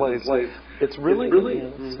perspectives in place. It's really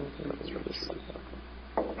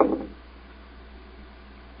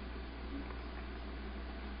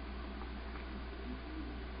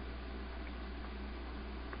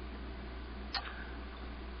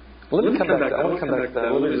Let me come back to that. I want to come back to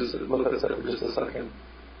that. Let me just look at that for just a second.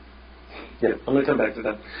 Yeah, I'm going to come back to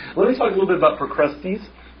that. Let me talk a little bit about Procrustes.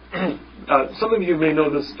 Some of you may know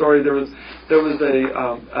this story. There was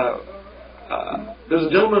a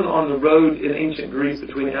gentleman on the road in ancient Greece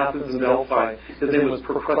between Athens and Delphi. His name was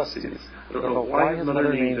Procrustes. I don't know why his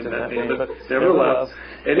mother named him that name, but nevertheless,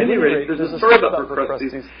 at any rate, there's a story about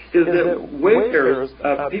Procrustes, is that wayfarers,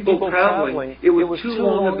 people traveling, it was too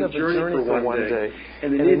long of a journey for one day,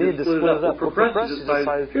 and they needed to split it up. Procrustes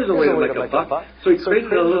decided, here's a way to make a buck. So he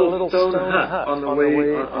created a little stone hut on the way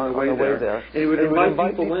there, and he would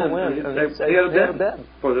invite people in, and they had a bed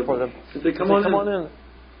for them. He'd say, come on in.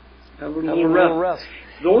 Have a little rest.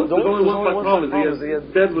 The only one problem is his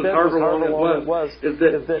bed was however long it was, is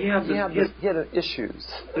that he had issues.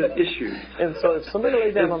 And so if somebody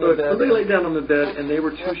laid down on the bed and they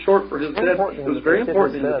were too short for his bed, it was very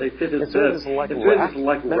important that they fit his bed. It was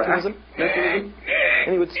like rack mechanism.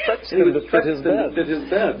 And he would stretch them to fit his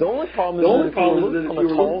bed. The only problem is that if you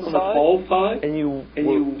were on the tall side and you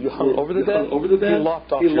hung over the bed, he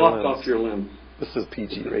lopped off your limbs. This is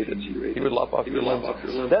PG rated. He would lop off your limbs.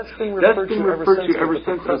 That's been referred to ever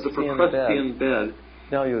since as the Procrustean bed.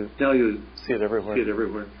 Now you see it everywhere.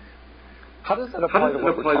 How does that apply to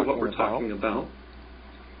what we're talking about?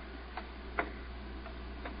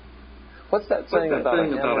 What's that saying about a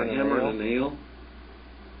hammer and a nail?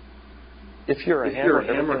 If you're a hammer,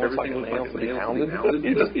 everything looks like a nail to be pounded.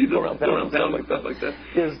 You just go around pounding stuff like that.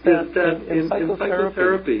 Is that in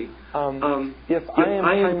psychotherapy, if I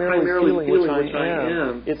am primarily feeling which I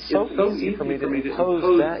am, it's so easy for me to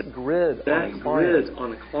impose that grid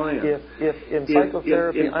on a client. If in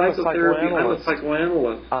psychotherapy I'm a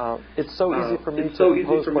psychoanalyst, it's so easy for me to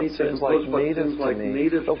impose what seems like native to me.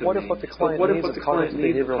 But what if what the client needs is cognitive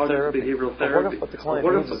behavioral therapy? Or what if what the client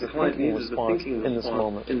needs is a thinking response in this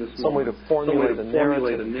moment? Some way to formulate a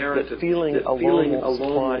narrative that feeling alone will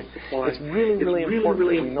supply. It's really important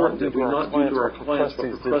that we not do to our clients what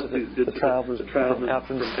Procrustes did to the travelers from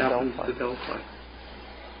Athens to Delphi.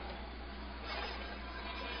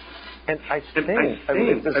 And I think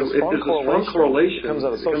if there's a strong correlation that comes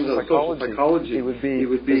out of social psychology, it would be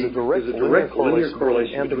there's a direct linear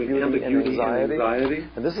correlation between ambiguity and anxiety.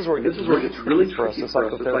 And this is where it gets really tricky for us as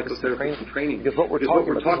psychotherapists in training. Because what we're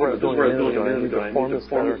talking about, this is where I was doing a minute ago, I need to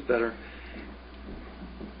form this better.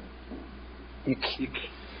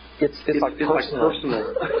 It's like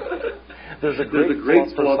personal. There's a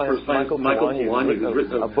great philosopher of science, Michael Polanyi, who's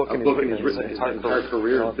written a book and he's written his entire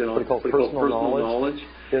career on what he calls personal knowledge.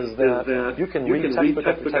 Is that you can read textbook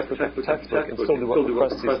after textbook and still do what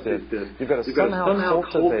Procrustes did. You've got to somehow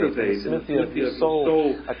cultivate in Smith's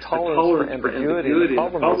soul a tolerance for ambiguity.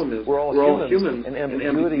 The problem is we're all humans, and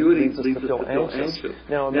ambiguity leads us to feel anxious.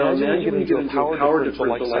 Now imagine getting into a power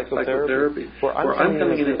differential like psychotherapy, where I'm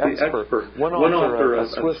coming in as the expert. One author, a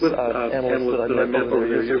Swiss analyst that I met over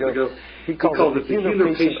years ago, he calls it the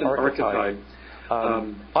healer-patient archetype.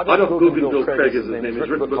 Adolf Guggenbill Craig is his name. He's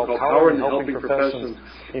written a book called Power in Helping Professions.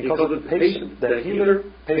 He calls it the patient, the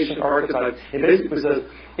healer-patient archetype. He basically says,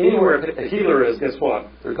 anywhere a healer is, guess what?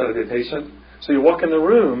 There's got to be a patient. So you walk in the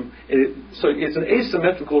room, so it's an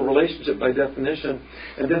asymmetrical relationship by definition.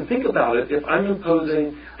 And then think about it, if I'm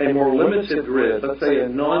imposing a more limited grid, let's say a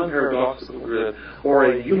non-paradoxical grid, or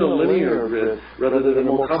a unilinear grid, rather than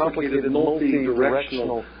a more complicated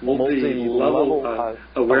multi-directional, multi-level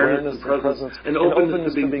awareness and presence, and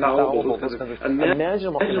openness to being fallible.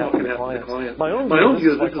 Imagine what can happen to the client. My own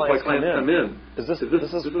view is this is why clients come in. This is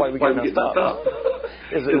why we get messed up.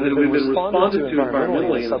 Is that we've been responded to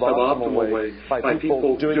environmentally in a suboptimal way by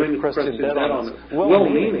people doing the Procrustes bet on us.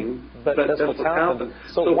 Well-meaning, but that's what's happened.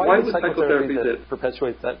 So why would psychotherapy that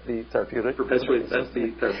perpetuates that be therapeutic?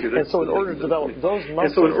 And so in order to develop those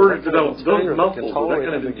muscles, that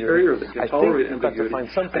kind of interior that can tolerate ambiguity, I think you've got to find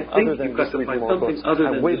something other than just reading more books.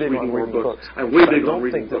 I'm way big on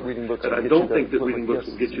reading books. But I don't think that reading books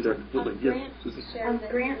will get you there completely. Yes, Susie. Grant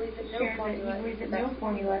shared that he believes that no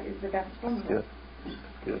formula is the best formula.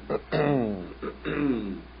 Good.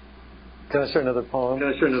 Can I share another poem?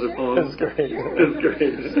 That's great.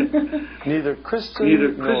 Neither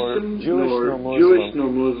Christian nor Jewish nor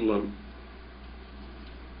Muslim.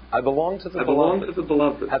 I belong to the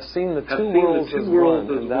beloved. Have seen the two worlds as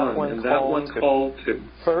one, and that one called two.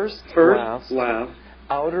 First, last.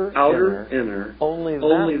 Outer, inner, only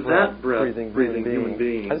that breath-breathing human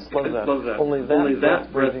being. I just love that. Only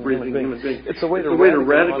that breath-breathing human being. It's a way to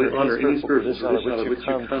radically honor any spiritual tradition out of which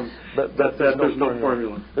you come, but there's no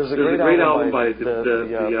formula. There's a great album by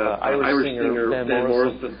the Irish singer Van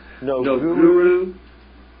Morrison. No guru,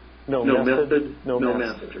 no method, no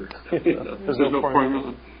master. There's no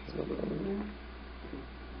formula.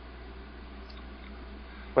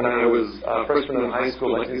 When I was a freshman in high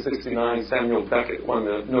school in 1969, Samuel Beckett won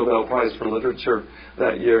the Nobel Prize for Literature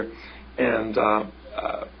that year. And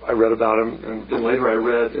I read about him, and then later I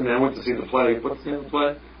read, and then I went to see the play. What's the name of the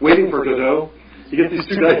play? Waiting for Godot. You get these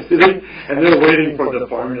two guys sitting, and they're waiting for the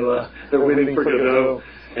formula. They're waiting for Godot,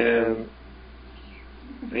 and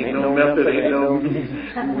ain't no method, ain't no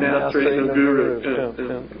master, ain't no guru.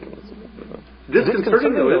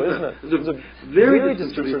 Disconcerting though, isn't it? It was a very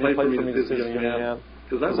disconcerting play for me to see as a young man.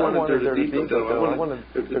 Because I wanted there to be Godot. I wanted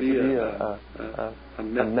there to be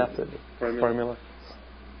a method, formula.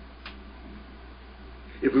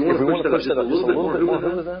 If we want to push that just a little bit more, who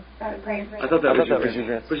was that? I thought that was you,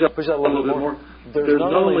 Grant. Push that a little bit more. There's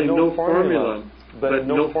not only no formula, but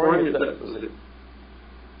no formula.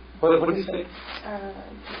 What do you say?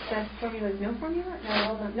 Best formula is no formula?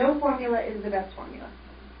 No formula is the best formula.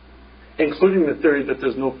 Including the theory that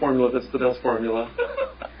there's no formula that's the best formula.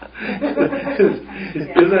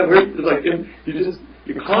 Isn't that weird? It's like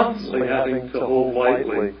you're constantly having to hold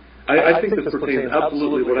lightly. I think this pertains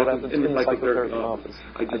absolutely what happens in the psychotherapy office.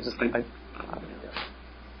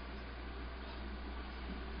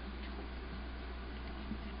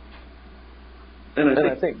 And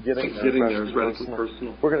I think getting there is radically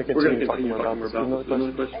personal. We're going to continue talking more about this.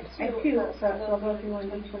 I too, so I'll go through one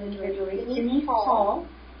each one individually. Denise Hall.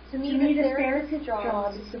 To me, the therapist's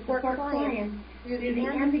job is to support clients through the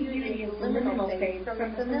ambiguity of the liminal phase, from the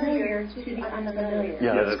familiar to the unfamiliar.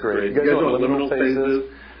 Yeah, that's great. You guys know what liminal phase is?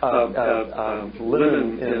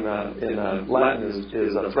 Limen in Latin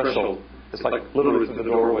is a threshold. It's like literally through the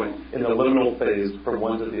doorway. In the liminal phase from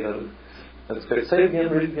one to the other. That's great. Say it again,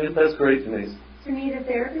 read it again. That's great, Denise. To me, the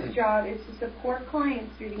therapist's job is to support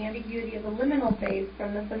clients through the ambiguity of the liminal phase,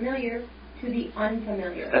 from the familiar to the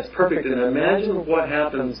unfamiliar. That's perfect. And imagine what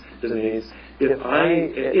happens, Denise, if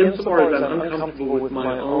insofar as I'm uncomfortable with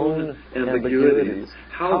my own ambiguities,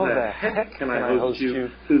 how the heck can I host you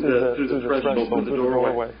through the threshold, through the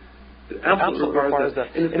doorway? It absolutely requires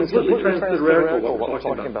that. And it's completely transcendental what we're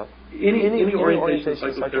talking about. Any orientation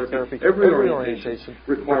in psychotherapy, every orientation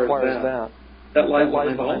requires that. That lies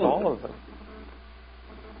behind all of them.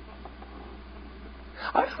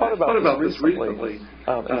 I've thought about this recently.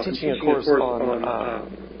 I'm teaching a course on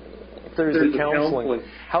theories of counseling.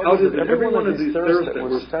 How does every one of these therapists that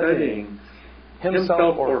we're studying,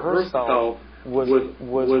 himself or herself,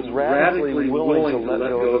 was radically willing to let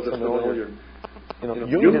go of the familiar? You know,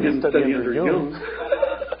 Jung didn't study under Jung.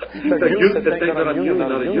 Thank God I'm Jung,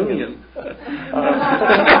 not a Jungian.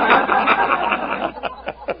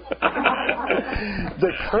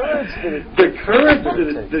 The courage that it takes.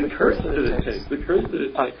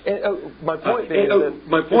 My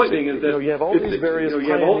point being is that you have all these various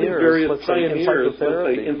pioneers, let's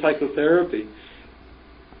say, in psychotherapy.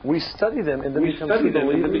 We study them and then become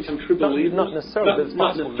true believers. Not necessarily, but it's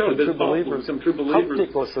possible to become true believers.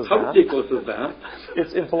 How ridiculous is that?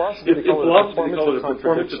 It's in philosophy they call it a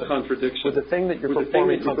performative contradiction. With the thing that you're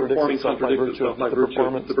performing contradicts itself by virtue of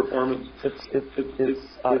the performance.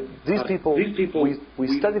 These people, we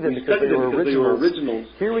study them because they were originals.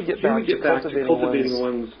 Here we get back to cultivating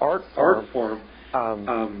one's art form.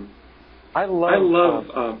 I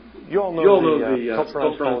love you all know the cultural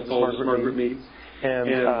anthropologist Margaret Mead. And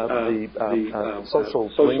the social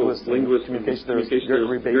linguist communication theorist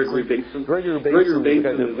Gregory Bateson. Gregory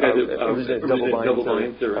Bateson is the guy that originated double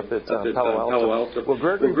binds there up at Palo Alto. Well,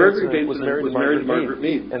 Gregory Bateson was married to Margaret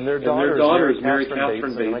Mead, and their daughter is Mary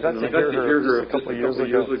Catherine Bateson. And I got to hear her a couple of years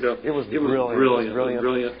ago. It was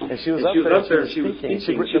brilliant. And she was up there and she was speaking.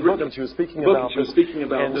 She wrote a book and she was speaking about this.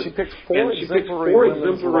 And she picked four exemplary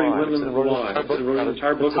women's lives and wrote an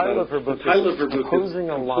entire book about it. The title of her book is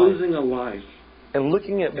Composing a Life. And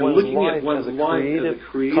looking at one's life as a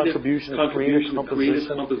creative contribution, a creative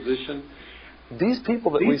composition. These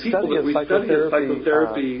people that we study as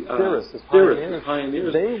psychotherapy theorists,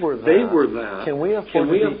 pioneers, they were that. Can we afford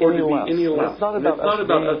to be any less? It's not about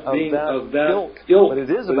us being of that ilk, but it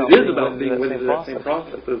is about being within that same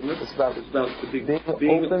process, isn't it? It's about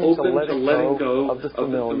being open to letting go of the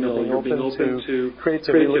familiar, being open to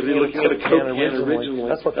creativity, looking at a Coke can originally.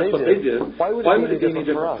 That's what they did. Why would it be any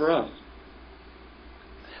different for us?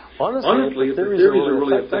 Honestly, if the theories are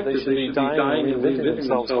really effective, they should be dying and reinventing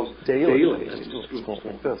themselves daily.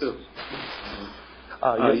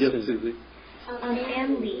 Yes, Susie.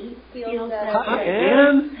 Anne Lee feels that... Hi,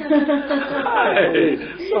 Anne. Hi.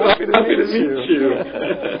 So happy to meet you.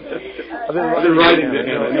 I've been writing to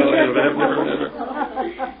Anne.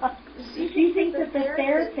 She thinks that the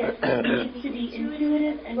therapist needs to be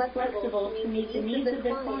intuitive and flexible to meet the needs of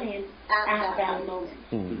the client at that moment.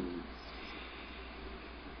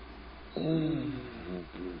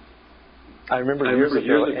 I remember years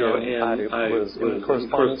ago, and I was in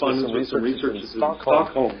correspondence with some researchers in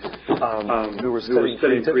Stockholm who were studying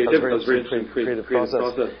creative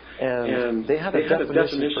process, and they had a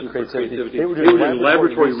definition for creativity. They were doing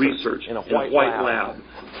laboratory research in a white lab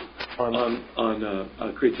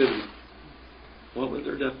on creativity. What was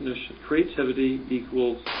their definition? Creativity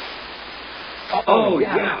equals...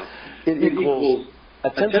 It equals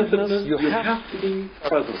attentiveness. You have to be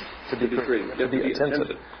present to be creative. You have to be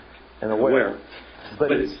attentive and aware.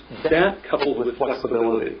 But it's that coupled with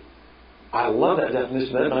flexibility. I love that definition.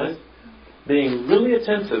 Isn't that nice? Being really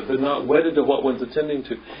attentive but not wedded to what one's attending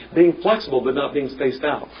to. Being flexible but not being spaced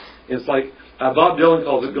out. It's like Bob Dylan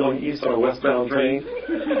calls it going east on a westbound train.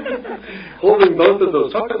 Holding both of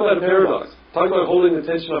those. Talk about a paradox. Talk about holding the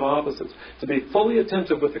tension of opposites. To be fully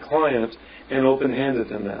attentive with the client and open-handed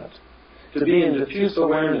in that. To be in diffuse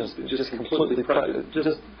awareness, just completely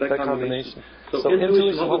just that combination. So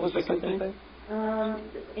intuition, what was the second thing?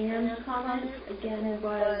 Anne's comment again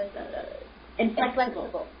was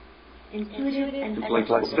inflexible. Intuitive and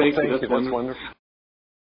flexible. Thank you, that's wonderful.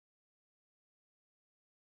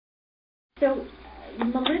 So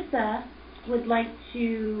Melissa would like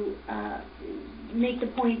to make the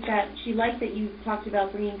point that she liked that you talked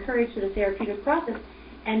about bringing courage to the therapeutic process,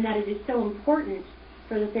 and that it is so important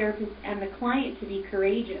for the therapist and the client to be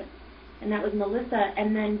courageous. And that was Melissa.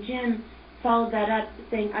 And then Jim followed that up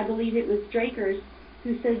saying, I believe it was Drakers,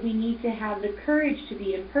 who said we need to have the courage to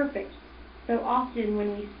be imperfect. So often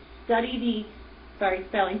when we study the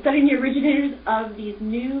originators of these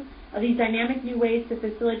dynamic new ways to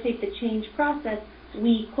facilitate the change process,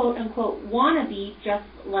 we quote unquote want to be just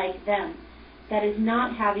like them. That is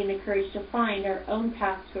not having the courage to find our own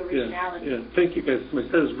path to originality. Yeah. Thank you guys so much.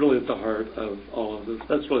 That is really at the heart of all of this.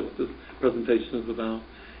 That's what this presentation is about.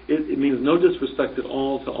 It means no disrespect at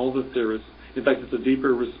all to all the theorists. In fact, it's a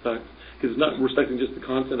deeper respect, because it's not respecting just the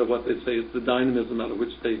content of what they say, it's the dynamism out of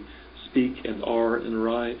which they speak and are and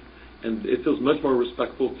write. And it feels much more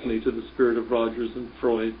respectful to me to the spirit of Rogers and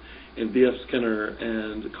Freud and B.F. Skinner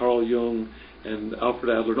and Carl Jung and Alfred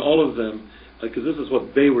Adler and all of them, because this is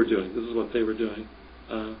what they were doing. This is what they were doing.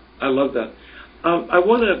 I love that. I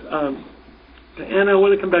want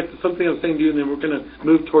to come back to something I was saying to you, and then we're going to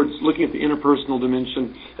move towards looking at the interpersonal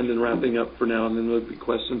dimension and then wrapping up for now, and then there'll be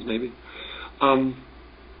questions maybe. I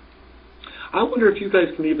wonder if you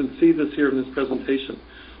guys can even see this here in this presentation.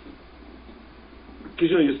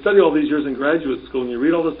 Because, you study all these years in graduate school, and you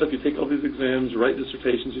read all this stuff, you take all these exams, you write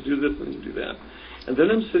dissertations, you do this and you do that. And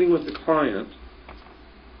then I'm sitting with the client,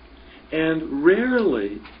 and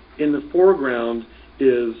rarely in the foreground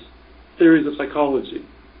is theories of psychology.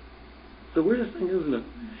 It's the weirdest thing, isn't it?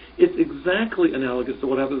 It's exactly analogous to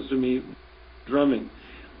what happens to me drumming.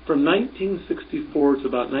 From 1964 to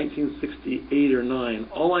about 1968 or 9,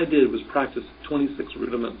 all I did was practice 26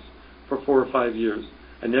 rudiments for 4 or 5 years.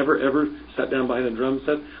 I never, ever sat down behind a drum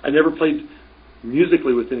set. I never played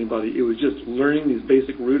musically with anybody. It was just learning these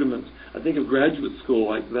basic rudiments. I think of graduate school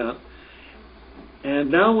like that.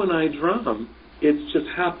 And now when I drum, it's just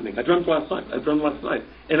happening. I drummed last night.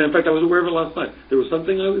 And in fact, I was aware of it last night. There was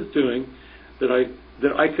something I was doing that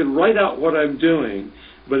I could write out what I'm doing,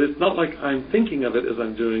 but it's not like I'm thinking of it as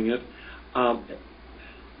I'm doing it.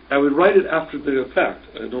 I would write it after the effect.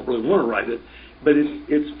 I don't really want to write it, but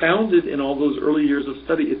it's founded in all those early years of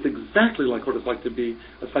study. It's exactly like what it's like to be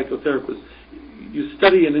a psychotherapist. You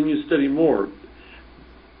study and then you study more.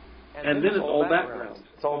 And then it's all background.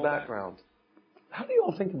 It's all background. How do you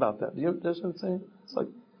all think about that? Do you know what I'm saying? It's like,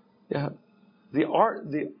 yeah, the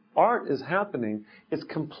art is happening. It's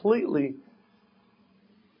completely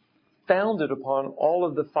founded upon all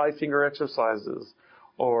of the 5-finger exercises,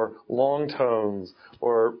 or long tones,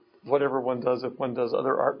 or whatever one does if one does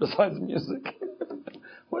other art besides music.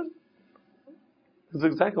 What? It's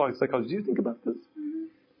exactly like psychology. Do you think about this? Mm-hmm.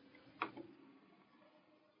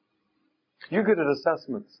 You're good at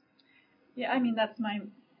assessments. Yeah, that's my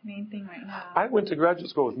main thing right now. I went to graduate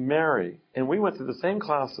school with Mary, and we went through the same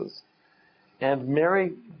classes. And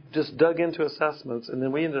Mary just dug into assessments, and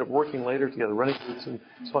then we ended up working later together, running groups and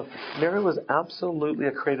so on. Mary was absolutely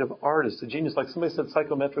a creative artist, a genius. Like somebody said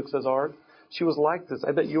psychometrics as art. She was like this.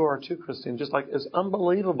 I bet you are too, Christine. Just like, it's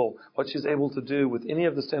unbelievable what she's able to do with any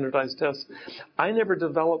of the standardized tests. I never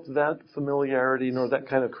developed that familiarity nor that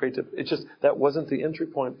kind of creative. It's just, that wasn't the entry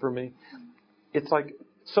point for me. It's like,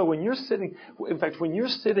 so when you're sitting, in fact, when you're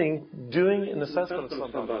sitting doing an assessment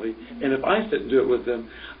of somebody, and if I sit and do it with them,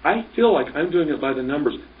 I feel like I'm doing it by the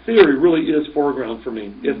numbers. Theory really is foreground for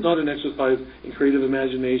me. It's not an exercise in creative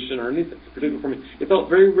imagination or anything particular for me. It felt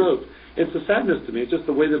very rote. It's a sadness to me. It's just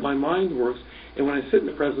the way that my mind works. And when I sit in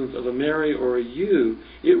the presence of a Mary or a you,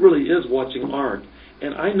 it really is watching art.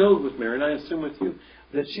 And I know with Mary, and I assume with you,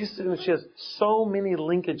 that she's sitting, she has so many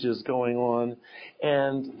linkages going on,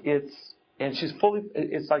 and she's fully,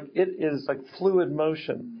 it is like fluid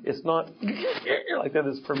motion. It's not like that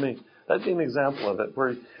is for me. That'd be an example of it,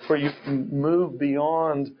 where you move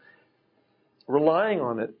beyond relying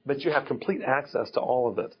on it, but you have complete access to all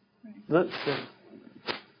of it. Right.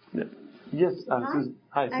 Yes, Susan.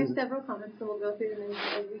 Hi, Susan. I have several comments, so we'll go through them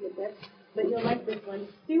as we get there. But you'll like this one.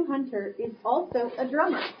 Sue Hunter is also a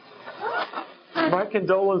drummer. My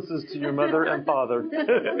condolences to your mother and father.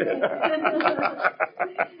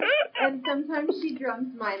 And sometimes she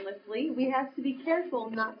drums mindlessly. We have to be careful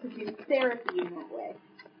not to do therapy in that way.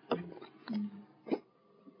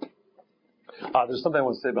 There's something I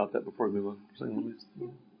want to say about that before we move on.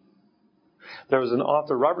 There was an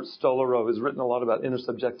author, Robert Stolorow, who's written a lot about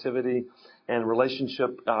intersubjectivity and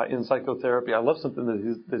relationship in psychotherapy. I love something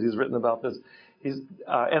that he's written about this.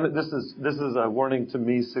 And this is a warning to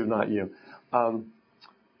me, Sue, not you.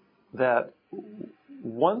 That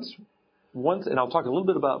once once, and I'll talk a little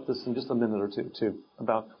bit about this in just a minute or two, too,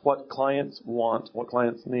 about what clients want, what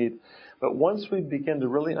clients need. But once we begin to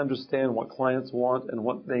really understand what clients want and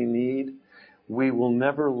what they need, we will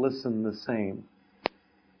never listen the same.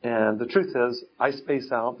 And the truth is, I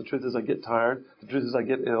space out. The truth is, I get tired. The truth is, I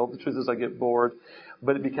get ill. The truth is, I get bored.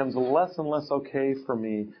 But it becomes less and less okay for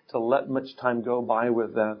me to let much time go by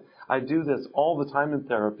with that. I do this all the time in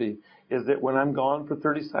therapy, is that when I'm gone for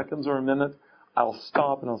 30 seconds or a minute, I'll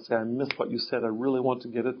stop and I'll say, I missed what you said. I really want to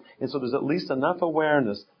get it. And so there's at least enough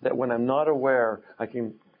awareness that when I'm not aware, I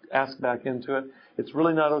can ask back into it. It's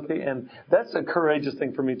really not okay. And that's a courageous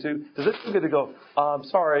thing for me, too. Because it's good to go,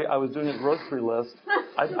 sorry, I was doing a grocery list.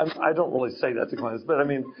 I don't really say that to clients, but I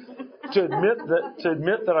mean, to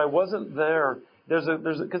admit that I wasn't there,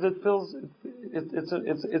 because it feels,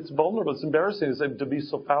 it's vulnerable, it's embarrassing to be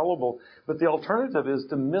so fallible. But the alternative is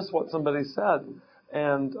to miss what somebody said.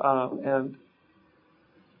 And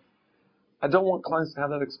I don't want clients to have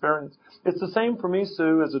that experience. It's the same for me,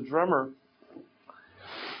 Sue, as a drummer.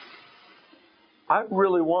 I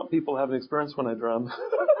really want people to have an experience when I drum.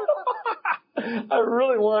 I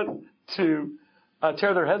really want to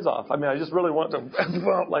tear their heads off. I mean, I just really want to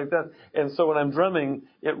bump like that. And so when I'm drumming,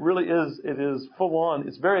 it is full on.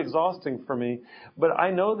 It's very exhausting for me. But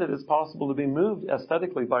I know that it's possible to be moved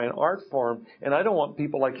aesthetically by an art form. And I don't want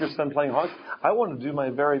people like your son playing hockey. I want to do my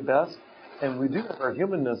very best. And we do have our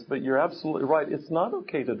humanness, but you're absolutely right. It's not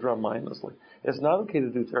okay to drum mindlessly. It's not okay to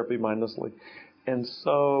do therapy mindlessly. And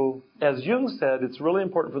so, as Jung said, it's really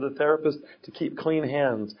important for the therapist to keep clean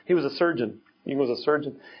hands. He was a surgeon. Jung was a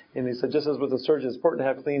surgeon. And he said, just as with a surgeon, it's important to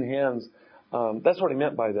have clean hands. That's what he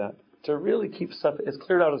meant by that. To really keep stuff as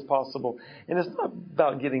cleared out as possible. And it's not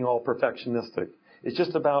about getting all perfectionistic. It's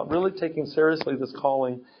just about really taking seriously this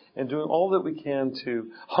calling and doing all that we can to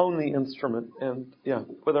hone the instrument. And,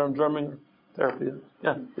 whether I'm drumming or therapy.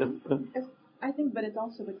 I think, but it's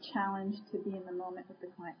also a challenge to be in the moment with the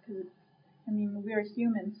client, because, I mean, we're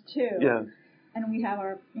humans too. Yeah. And we have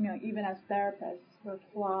our, even as therapists, we're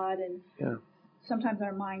flawed, and sometimes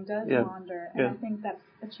our mind does wander. And I think that's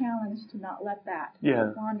a challenge to not let that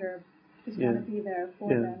wander. Is going to be there for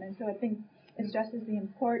them. And so I think it stresses the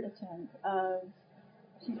importance of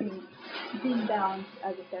being balanced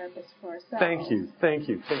as a therapist for ourselves. Thank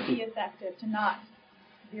you. To be effective, to not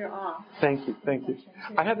veer off. Thank you.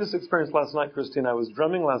 I had this experience last night, Christine. I was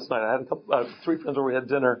drumming last night. I had three friends where we had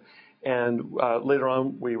dinner, and later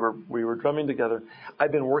on we were drumming together.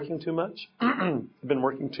 I've been working too much.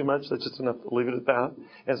 That's just enough to leave it at that.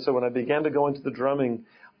 And so when I began to go into the drumming,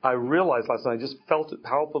 I realized last night, I just felt it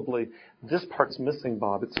palpably, this part's missing,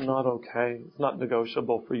 Bob. It's not okay. It's not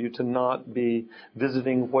negotiable for you to not be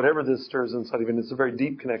visiting whatever this stirs inside of you. And it's a very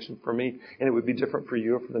deep connection for me, and it would be different for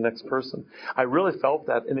you or for the next person. I really felt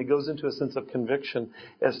that, and it goes into a sense of conviction.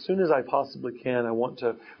 As soon as I possibly can, I want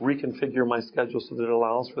to reconfigure my schedule so that it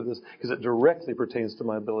allows for this, because it directly pertains to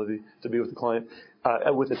my ability to be with the client.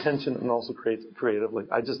 With attention and also creatively.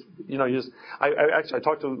 I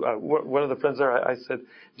talked to one of the friends there. I said,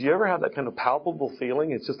 do you ever have that kind of palpable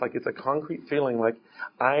feeling? It's just like it's a concrete feeling.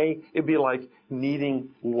 It'd be like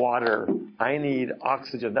needing water. I need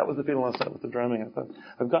oxygen. That was the feeling last night with the drumming. I thought,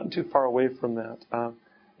 I've gotten too far away from that. And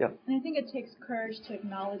I think it takes courage to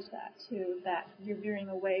acknowledge that too, that you're veering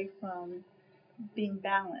away from being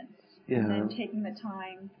balanced. Yeah. And then taking the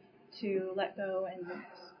time to let go and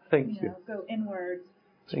go inwards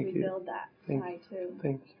to rebuild that side too.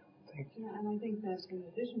 Thank you. Yeah, and I think that in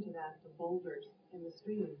addition to that, the boulders in the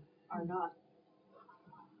stream are not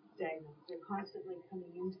stagnant. They're constantly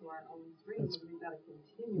coming into our own stream, and we've got to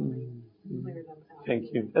continually clear them out.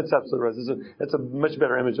 Thank you. That's absolutely right. That's a much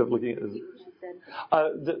better image of looking at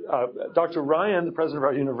it. Dr. Ryan, the president of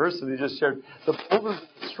our university, just shared the boulders in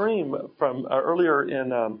the stream from earlier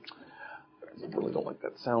in... I really don't like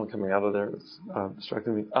that sound coming out of there. It's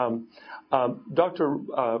distracting me. Dr.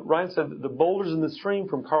 Ryan said that the boulders in the stream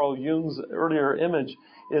from Carl Jung's earlier image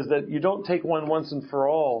is that you don't take one once and for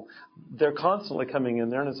all. They're constantly coming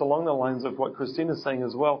in there, and it's along the lines of what Christine is saying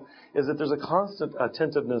as well, is that there's a constant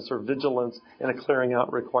attentiveness or vigilance and a clearing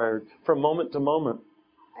out required from moment to moment.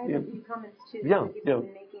 I have a few comments too that people have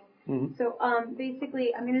been making. Mm-hmm. So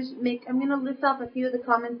basically, I'm going to list off a few of the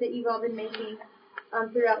comments that you've all been making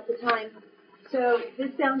throughout the time. So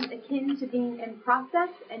this sounds akin to being in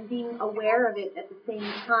process and being aware of it at the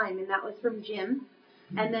same time, and that was from Jim.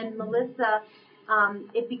 And then Melissa,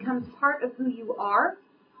 it becomes part of who you are.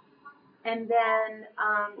 And then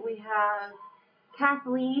we have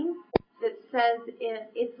Kathleen that says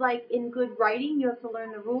it's like in good writing, you have to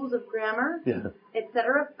learn the rules of grammar,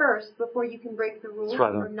 etc. first before you can break the rules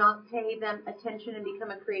or not pay them attention and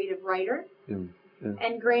become a creative writer.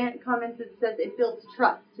 And Grant comments and says it builds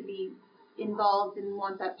trust to be involved and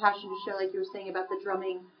want that passion to show, like you were saying about the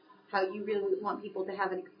drumming, how you really want people to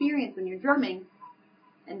have an experience when you're drumming,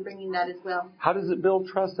 and bringing that as well. How does it build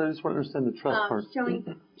trust? I just want to understand the trust part.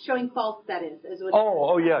 Showing faults, that is what.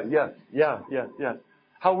 Yeah.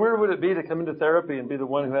 How weird would it be to come into therapy and be the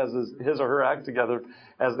one who has his or her act together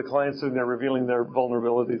as the client sitting there revealing their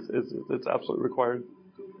vulnerabilities? It's absolutely required.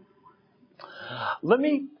 Let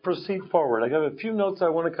me proceed forward. I have a few notes I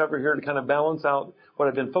want to cover here to kind of balance out what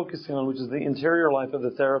I've been focusing on, which is the interior life of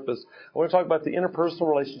the therapist. I want to talk about the interpersonal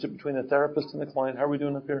relationship between the therapist and the client. How are we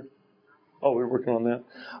doing up here? Oh, we're working on that.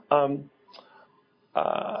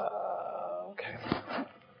 Okay.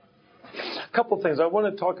 A couple of things. I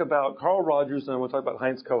want to talk about Carl Rogers, and I want to talk about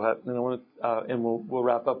Heinz Kohut, and I want to, and we'll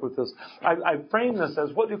wrap up with this. I frame this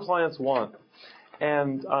as, what do clients want?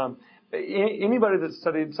 And anybody that's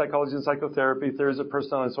studied psychology and psychotherapy, theories of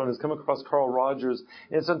personality, and so on, has come across Carl Rogers.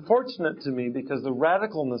 And it's unfortunate to me because the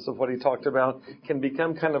radicalness of what he talked about can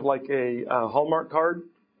become kind of like a Hallmark card.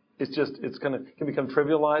 Can become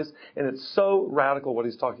trivialized, and it's so radical what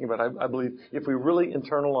he's talking about. I believe if we really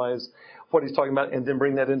internalize what he's talking about and then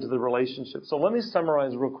bring that into the relationship. So let me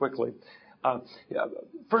summarize real quickly.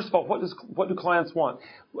 First of all, what do clients want?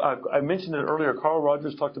 I mentioned it earlier. Carl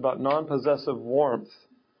Rogers talked about non-possessive warmth.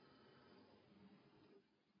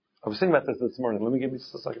 I was thinking about this morning. Let me give me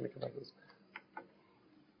just a second to come back to this.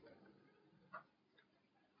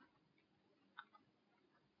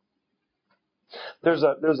 There's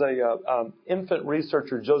a infant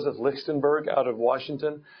researcher, Joseph Lichtenberg, out of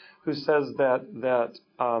Washington, who says that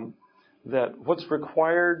what's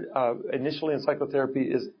required initially in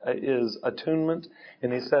psychotherapy is attunement,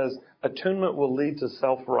 and he says attunement will lead to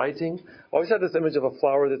self-righting. I always have this image of a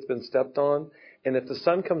flower that's been stepped on, and if the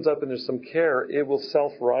sun comes up and there's some care, it will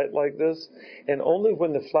self-right like this. And only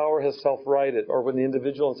when the flower has self-righted, or when the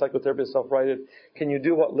individual in psychotherapy is self-righted, can you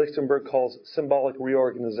do what Lichtenberg calls symbolic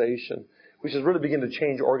reorganization, which is really begin to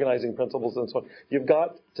change organizing principles and so on. You've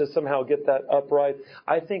got to somehow get that upright.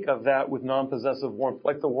 I think of that with non-possessive warmth,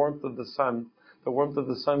 like the warmth of the sun. The warmth of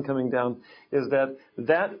the sun coming down is that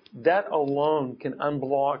alone can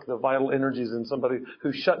unblock the vital energies in somebody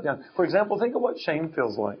who's shut down. For example, think of what shame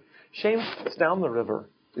feels like. Shame shuts down the river.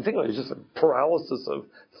 You think of it as just a paralysis of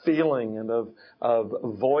feeling and of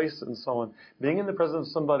voice and so on. Being in the presence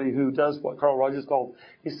of somebody who does what Carl Rogers called,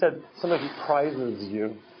 he said, somebody who prizes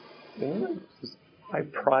you. I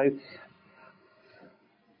prize.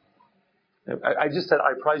 I just said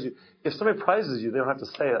I prize you. If somebody prizes you, they don't have to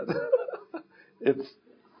say it.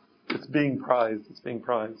 It's being prized. It's being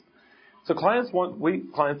prized. So clients,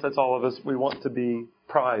 that's all of us. We want to be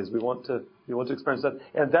prized. We want to experience that,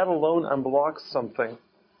 and that alone unblocks something.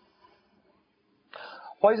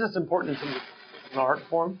 Why is this important in an art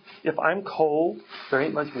form? If I'm cold, there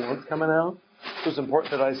ain't much warmth coming out. So it's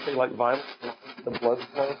important that I stay like vital, the blood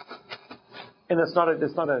flow. And that's not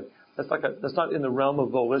in the realm of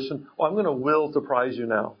volition. Oh, I'm going to will to prize you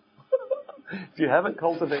now. If you haven't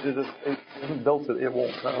cultivated it, if you haven't built it, it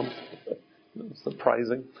won't come. It's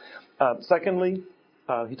surprising. Secondly,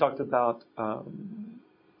 he talked about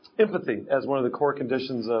empathy as one of the core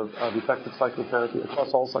conditions of effective psychotherapy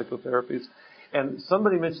across all psychotherapies. And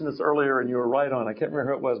somebody mentioned this earlier, and you were right on. I can't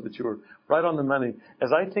remember who it was, but you were right on the money.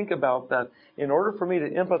 As I think about that, in order for me to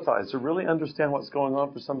empathize, to really understand what's going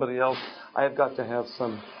on for somebody else, I have got to have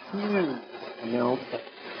some huge amount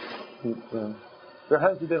of... There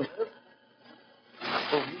hasn't been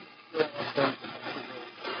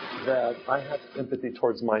that I have empathy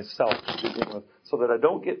towards myself to begin with, so that I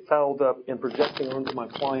don't get fouled up in projecting onto my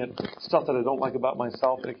client stuff that I don't like about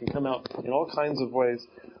myself, and it can come out in all kinds of ways.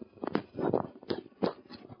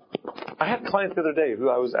 I had a client the other day who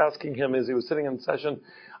I was asking him as he was sitting in session,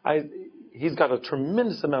 he's got a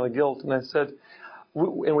tremendous amount of guilt, and I said,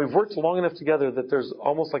 and we've worked long enough together that there's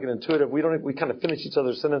almost like an intuitive, we kind of finish each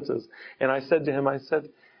other's sentences. And I said to him,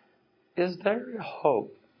 is there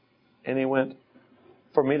hope? And he went,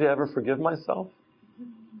 for me to ever forgive myself?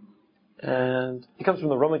 And he comes from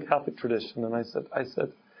the Roman Catholic tradition, and I said,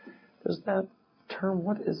 there's that term,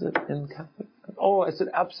 what is it in Catholic? Oh, I said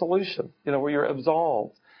absolution, where you're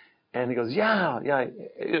absolved. And he goes, yeah.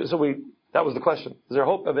 So that was the question. Is there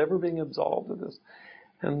hope of ever being absolved of this?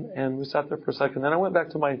 And we sat there for a second. Then I went back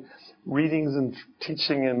to my readings and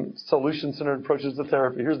teaching and solution-centered approaches to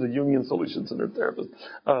therapy. Here's the Jungian solution-centered therapist.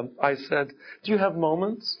 I said, do you have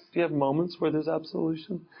moments? Do you have moments where there's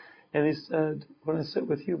absolution? And he said, when I sit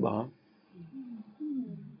with you, Bob.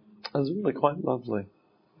 That was really quite lovely.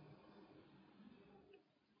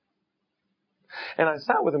 And I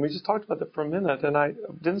sat with him. We just talked about that for a minute, and I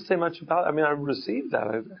didn't say much about it. I mean, I received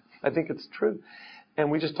that. I think it's true.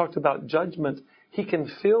 and we just talked about judgment. He can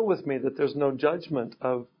feel with me that there's no judgment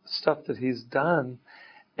of stuff that he's done,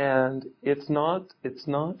 and it's not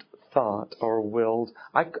thought or willed.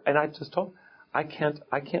 I just told him, I can't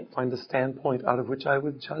find a standpoint out of which I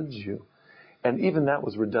would judge you. And even that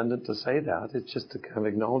was redundant to say that. It's just to kind of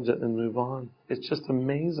acknowledge it and move on. It's just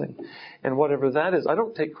amazing. And whatever that is, I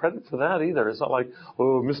don't take credit for that either. It's not like,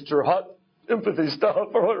 oh, Mr. Hot empathy stuff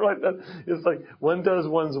or what like that. It's like one does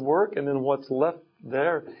one's work, and then what's left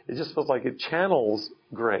there, it just feels like it channels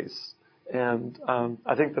grace. And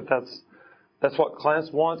I think that's what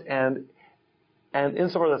clients want. And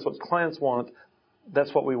insofar that's what clients want,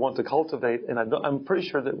 that's what we want to cultivate. And I'm pretty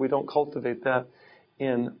sure that we don't cultivate that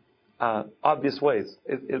in obvious ways.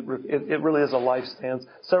 It really is a life stance.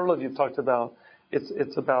 Several of you have talked about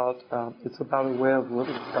it's about a way of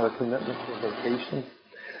living, it's about a commitment to a vocation.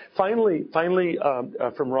 Finally,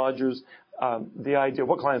 from Rogers, the idea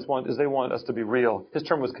what clients want is they want us to be real. His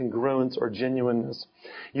term was congruence or genuineness.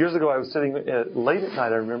 Years ago, I was sitting late at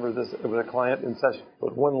night. I remember this with a client in session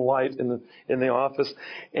with one light in the office,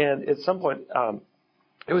 and at some point.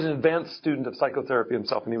 He was an advanced student of psychotherapy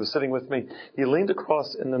himself, and he was sitting with me. He leaned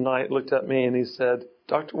across in the night, looked at me, and he said,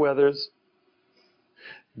 Dr. Weathers,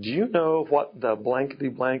 do you know what the blankety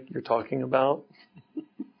blank you're talking about?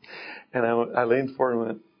 And I leaned forward and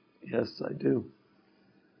went, yes, I do.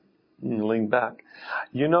 And he leaned back.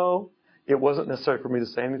 You know, it wasn't necessary for me to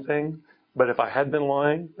say anything, but if I had been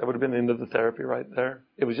lying, that would have been the end of the therapy right there.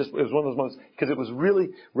 It was one of those moments, because it was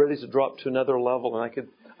really ready to drop to another level, and I could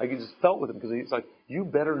just felt with him, because he's like, you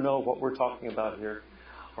better know what we're talking about here,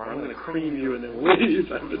 or I'm going to cream you and then leave.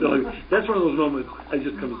 That's one of those moments that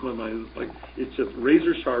just comes to my mind. It's like, it's just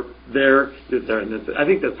razor sharp, there, and that's it. I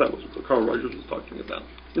think that's what Carl Rogers was talking about.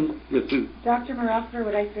 Dr. Maroffer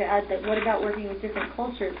would like to add that what about working with different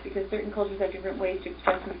cultures, because certain cultures have different ways to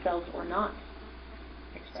express themselves or not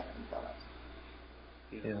express themselves.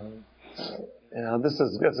 Yeah,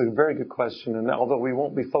 that's a very good question, and although we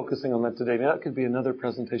won't be focusing on that today, that could be another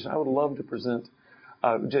presentation. I would love to present,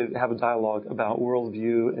 to have a dialogue about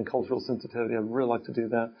worldview and cultural sensitivity. I'd really like to do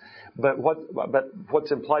that. But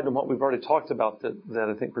what's implied in what we've already talked about that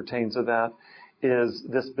I think pertains to that is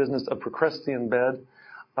this business of Procrustean bed.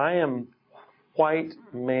 I am white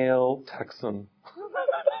male Texan.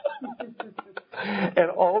 And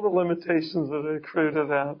all the limitations that accrue to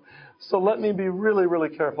that. So let me be really, really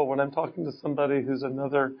careful when I'm talking to somebody who's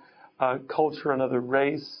another culture, another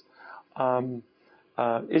race,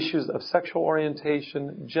 issues of sexual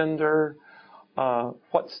orientation, gender,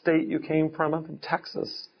 what state you came from. I'm from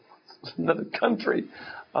Texas, another country.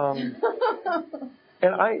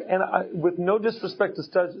 And I, with no disrespect to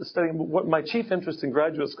studying, what my chief interest in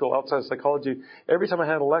graduate school outside of psychology, every time I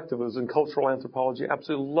had an elective, it was in cultural anthropology. I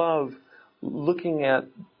absolutely love looking at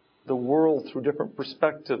the world through different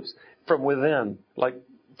perspectives from within.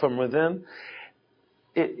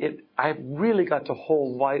 I've really got to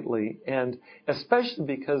hold lightly, and especially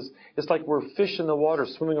because it's like we're fish in the water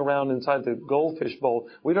swimming around inside the goldfish bowl.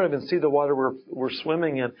 We don't even see the water we're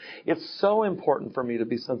swimming in. It's so important for me to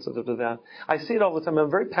be sensitive to that. I see it all the time. I'm a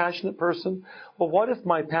very passionate person. Well, what if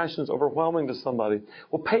my passion is overwhelming to somebody?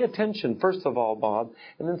 Well, pay attention, first of all, Bob,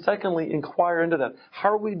 and then secondly, inquire into that. How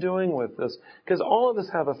are we doing with this? Because all of us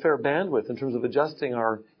have a fair bandwidth in terms of adjusting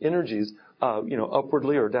our energies,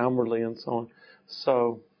 upwardly or downwardly and so on.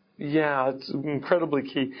 So, yeah, it's incredibly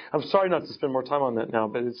key. I'm sorry not to spend more time on that now,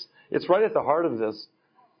 but it's right at the heart of this.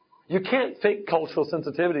 You can't fake cultural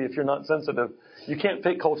sensitivity if you're not sensitive. You can't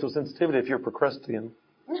fake cultural sensitivity if you're Procrustean.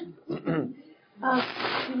 Denise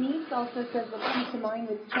also says what comes to mind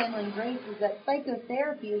with channeling grace is that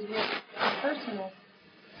psychotherapy is real personal.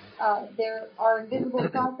 There are invisible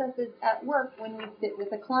processes at work when we sit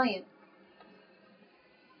with a client.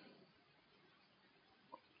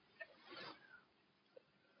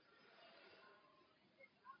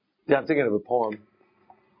 Yeah, I'm thinking of a poem.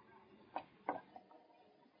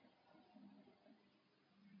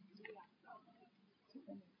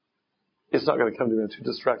 It's not going to come to me. I'm too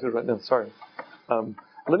distracted right now. Sorry.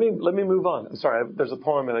 Let me move on. I'm sorry. There's a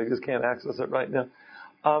poem and I just can't access it right now.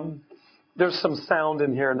 There's some sound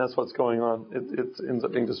in here, and that's what's going on. It ends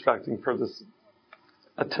up being distracting for this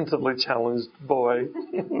attentively challenged boy.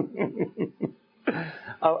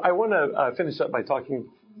 I want to finish up by talking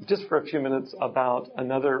just for a few minutes about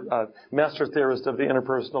another master theorist of the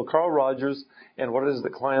interpersonal, Carl Rogers, and what it is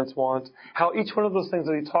that clients want. How each one of those things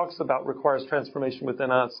that he talks about requires transformation within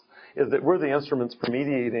us, is that we're the instruments for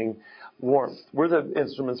mediating warmth. We're the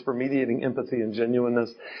instruments for mediating empathy and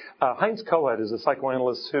genuineness. Heinz Kohut is a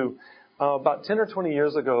psychoanalyst who, about 10 or 20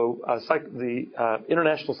 years ago, the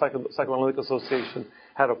International Psychoanalytic Association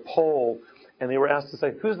had a poll, and they were asked to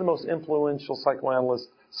say, who's the most influential psychoanalyst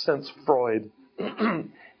since Freud?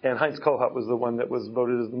 And Heinz Kohut was the one that was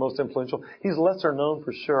voted as the most influential. He's lesser known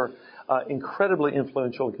for sure, incredibly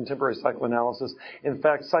influential in contemporary psychoanalysis. In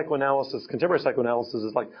fact, contemporary psychoanalysis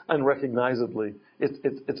is like unrecognizably,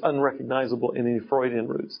 it's unrecognizable in any Freudian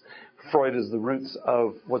roots. Freud is the roots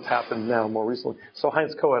of what's happened now more recently. So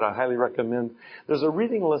Heinz Kohut, I highly recommend. There's a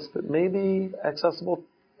reading list that may be accessible.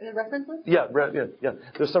 The reference list? Yeah.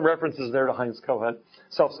 There's some references there to Heinz Kohut,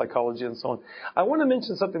 self-psychology and so on. I want to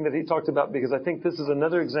mention something that he talked about because I think this is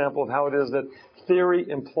another example of how it is that theory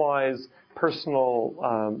implies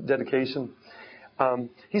personal dedication.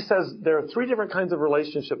 He says there are 3 different kinds of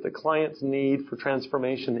relationship that clients need for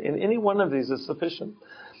transformation, and any one of these is sufficient.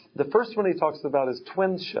 The first one he talks about is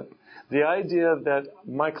twinship, the idea that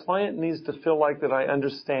my client needs to feel like that I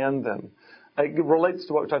understand them. It relates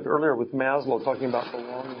to what we talked earlier with Maslow, talking about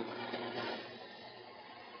belonging.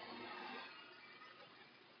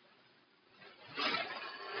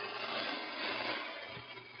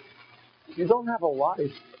 You don't have a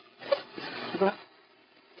life. The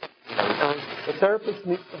therapist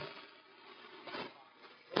needs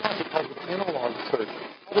to have an analog search.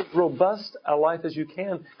 Have as robust a life as you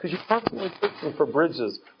can, because you're constantly searching for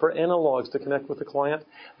bridges, for analogs to connect with the client.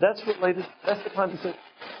 That's related. That's the kind of thing.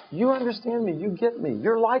 You understand me. You get me.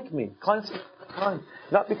 You're like me. Clients time.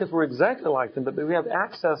 Not because we're exactly like them, but that we have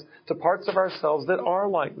access to parts of ourselves that are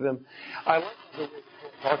like them. I like the way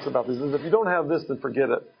he talks about this. Is if you don't have this, then forget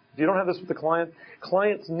it. If you don't have this with the client,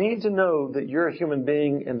 clients need to know that you're a human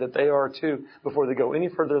being and that they are too before they go any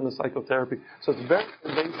further in the psychotherapy. So it's very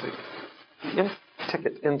basic. The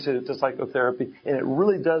ticket into psychotherapy, and it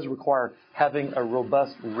really does require having a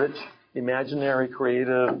robust, rich, imaginary,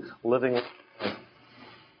 creative, living life.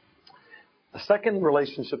 The second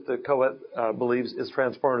relationship that Kohut believes is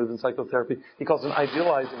transformative in psychotherapy, he calls an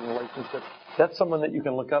idealizing relationship. That's someone that you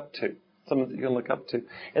can look up to. Someone that you can look up to.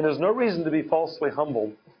 And there's no reason to be falsely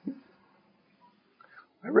humble.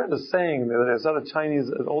 I read a saying the other day. It's not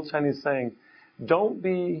an old Chinese saying. Don't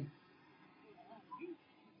be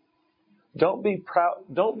proud.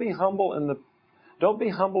 Don't be humble in the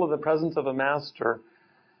presence of a master.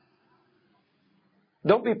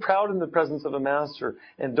 Don't be proud in the presence of a master,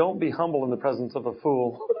 and don't be humble in the presence of a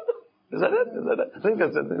fool. Is that it? I think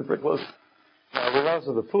that's it. It's pretty close. Regardless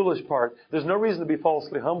of the foolish part, there's no reason to be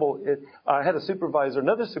falsely humble. I had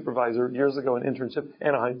another supervisor years ago in internship,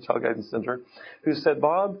 Anaheim Child Guidance Center, who said,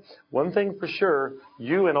 Bob, one thing for sure,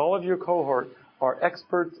 you and all of your cohort are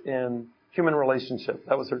experts in human relationship.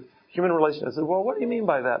 That was her human relationship. I said, well, what do you mean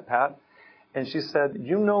by that, Pat? And she said,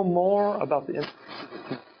 you know more about the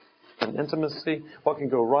intimacy, what can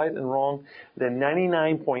go right and wrong, than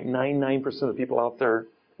 99.99% of the people out there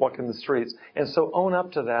walking the streets. And so own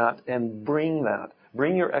up to that and bring that.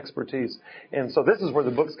 Bring your expertise. And so this is where the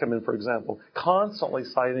books come in, for example, constantly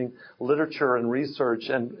citing literature and research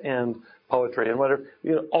and poetry and whatever.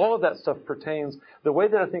 All of that stuff pertains. The way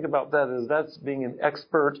that I think about that is that's being an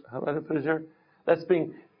expert. How do I put it here? That's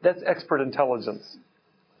expert intelligence.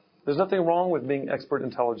 There's nothing wrong with being expert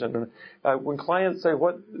intelligent. And when clients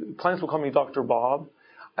will call me Dr. Bob,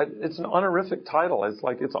 it's an honorific title.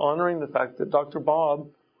 It's honoring the fact that Dr. Bob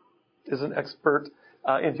is an expert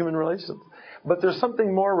in human relations. But there's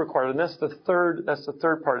something more required, and that's the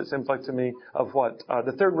third part, it seems like to me, of what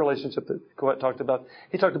the third relationship that Kohut talked about.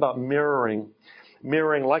 He talked about mirroring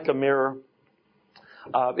like a mirror.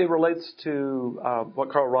 It relates to what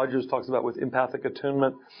Carl Rogers talks about with empathic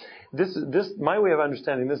attunement. This my way of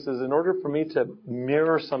understanding this is, in order for me to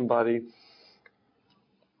mirror somebody,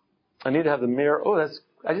 I need to have the mirror.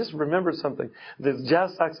 I just remembered something. The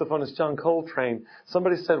jazz saxophonist John Coltrane,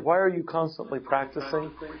 somebody said, why are you constantly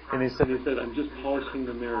practicing? And he said, I'm just polishing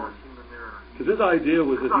the mirror. Because his idea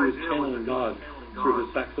was that he was channeling God through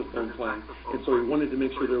his saxophone playing. And so he wanted to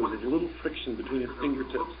make sure there was a little friction between his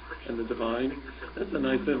fingertips and the divine. That's a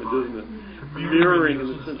nice image, isn't it? Mirroring in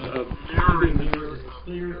the sense of keeping the mirror as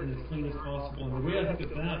clear and as clean as possible. And the way I think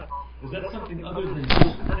of that is that's something other than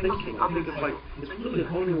just thinking. I think it's really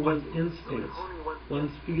honing one's instincts,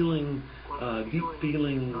 one's feeling, deep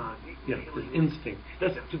feeling, this instinct.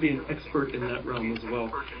 That's to be an expert in that realm as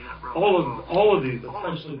well. All of these,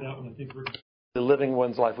 especially that one, I think we're living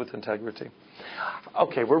one's life with integrity.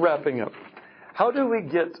 Okay, we're wrapping up. How do we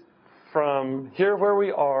get from here where we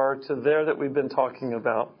are to there that we've been talking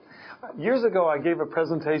about? Years ago, I gave a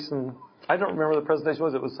presentation. I don't remember what the presentation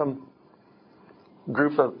was. It was some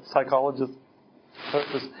group of psychologists.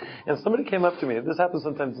 And somebody came up to me. This happens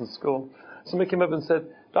sometimes in school. Somebody came up and said,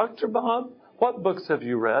 Dr. Bob, what books have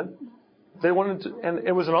you read? They wanted to, and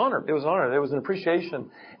it was an honor. It was an honor. There was an appreciation.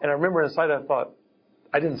 And I remember inside I thought,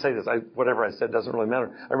 I didn't say this. Whatever I said doesn't really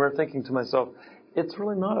matter. I remember thinking to myself, it's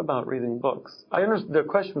really not about reading books. I understand the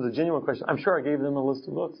question was a genuine question. I'm sure I gave them a list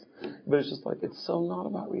of books, but it's just like, it's so not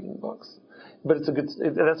about reading books. But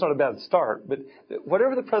that's not a bad start. But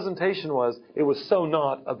whatever the presentation was, it was so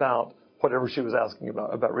not about whatever she was asking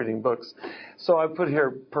about reading books. So I put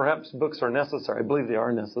here, perhaps books are necessary. I believe they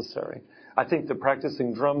are necessary. I think that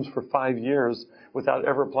practicing drums for 5 years without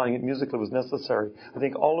ever applying it musically was necessary. I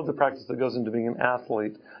think all of the practice that goes into being an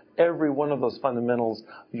athlete, every one of those fundamentals,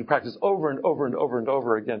 you practice over and over and over and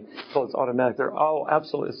over again until it's automatic. They're all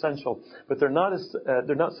absolutely essential, but they're not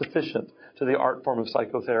sufficient to the art form of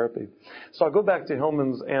psychotherapy. So I'll go back to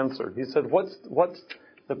Hillman's answer. He said, what's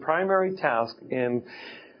the primary task in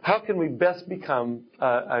how can we best become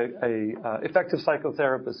a effective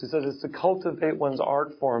psychotherapist? He says it's to cultivate one's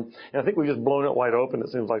art form. And I think we've just blown it wide open, it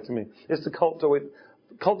seems like to me. It's to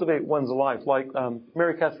cultivate one's life, like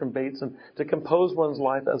Mary Catherine Bateson, to compose one's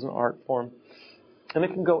life as an art form. And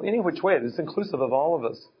it can go any which way. It's inclusive of all of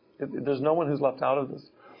us. There's no one who's left out of this.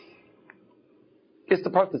 It's the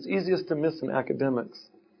part that's easiest to miss in academics.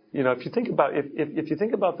 You know, if you think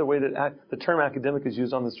about the way that the term academic is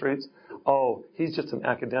used on the streets, oh, he's just an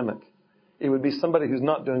academic. It would be somebody who's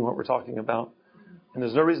not doing what we're talking about. And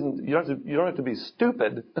there's no reason, you don't have to be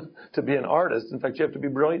stupid to be an artist. In fact, you have to be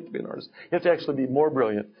brilliant to be an artist. You have to actually be more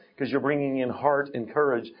brilliant because you're bringing in heart and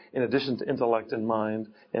courage in addition to intellect and mind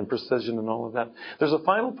and precision and all of that. There's a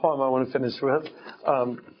final poem I want to finish with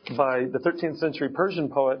by the 13th century Persian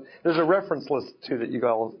poet. There's a reference list, too, that you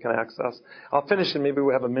all can access. I'll finish and maybe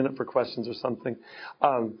we have a minute for questions or something.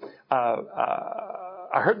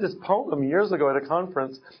 I heard this poem years ago at a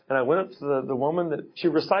conference, and I went up to the woman that she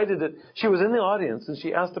recited it. She was in the audience, and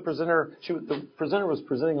she asked the presenter. The presenter was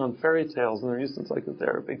presenting on fairy tales and their use in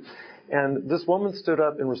psychotherapy. And this woman stood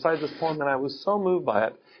up and recited this poem, and I was so moved by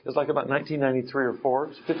it. It was like about 1993 or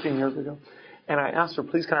 4, 15 years ago. And I asked her,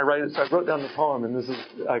 please, can I write it? So I wrote down the poem, and this is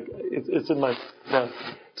it's in my desk.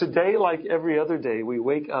 Today, like every other day, we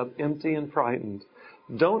wake up empty and frightened.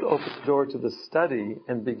 Don't open the door to the study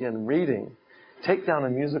and begin reading. Take down a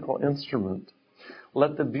musical instrument.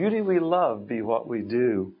 Let the beauty we love be what we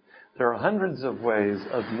do. There are hundreds of ways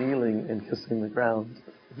of kneeling and kissing the ground.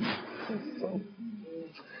 So,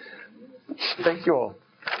 thank you all.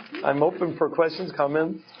 I'm open for questions,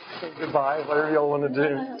 comments, goodbye, whatever you all want to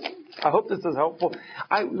do. I hope this is helpful.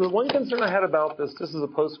 The one concern I had about this is a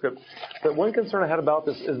postscript, but one concern I had about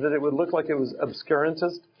this is that it would look like it was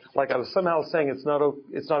obscurantist, like I was somehow saying it's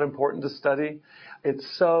not important to study. It's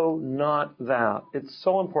so not that. It's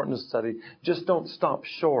so important to study. Just don't stop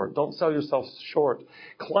short. Don't sell yourself short.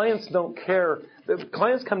 Clients don't care.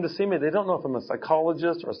 Clients come to see me. They don't know if I'm a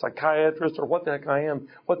psychologist or a psychiatrist or what the heck I am.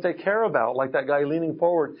 What they care about, like that guy leaning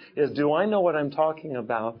forward, is do I know what I'm talking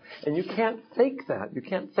about? And you can't fake that. You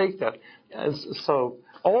can't fake that. And so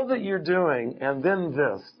all that you're doing and then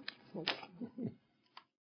this.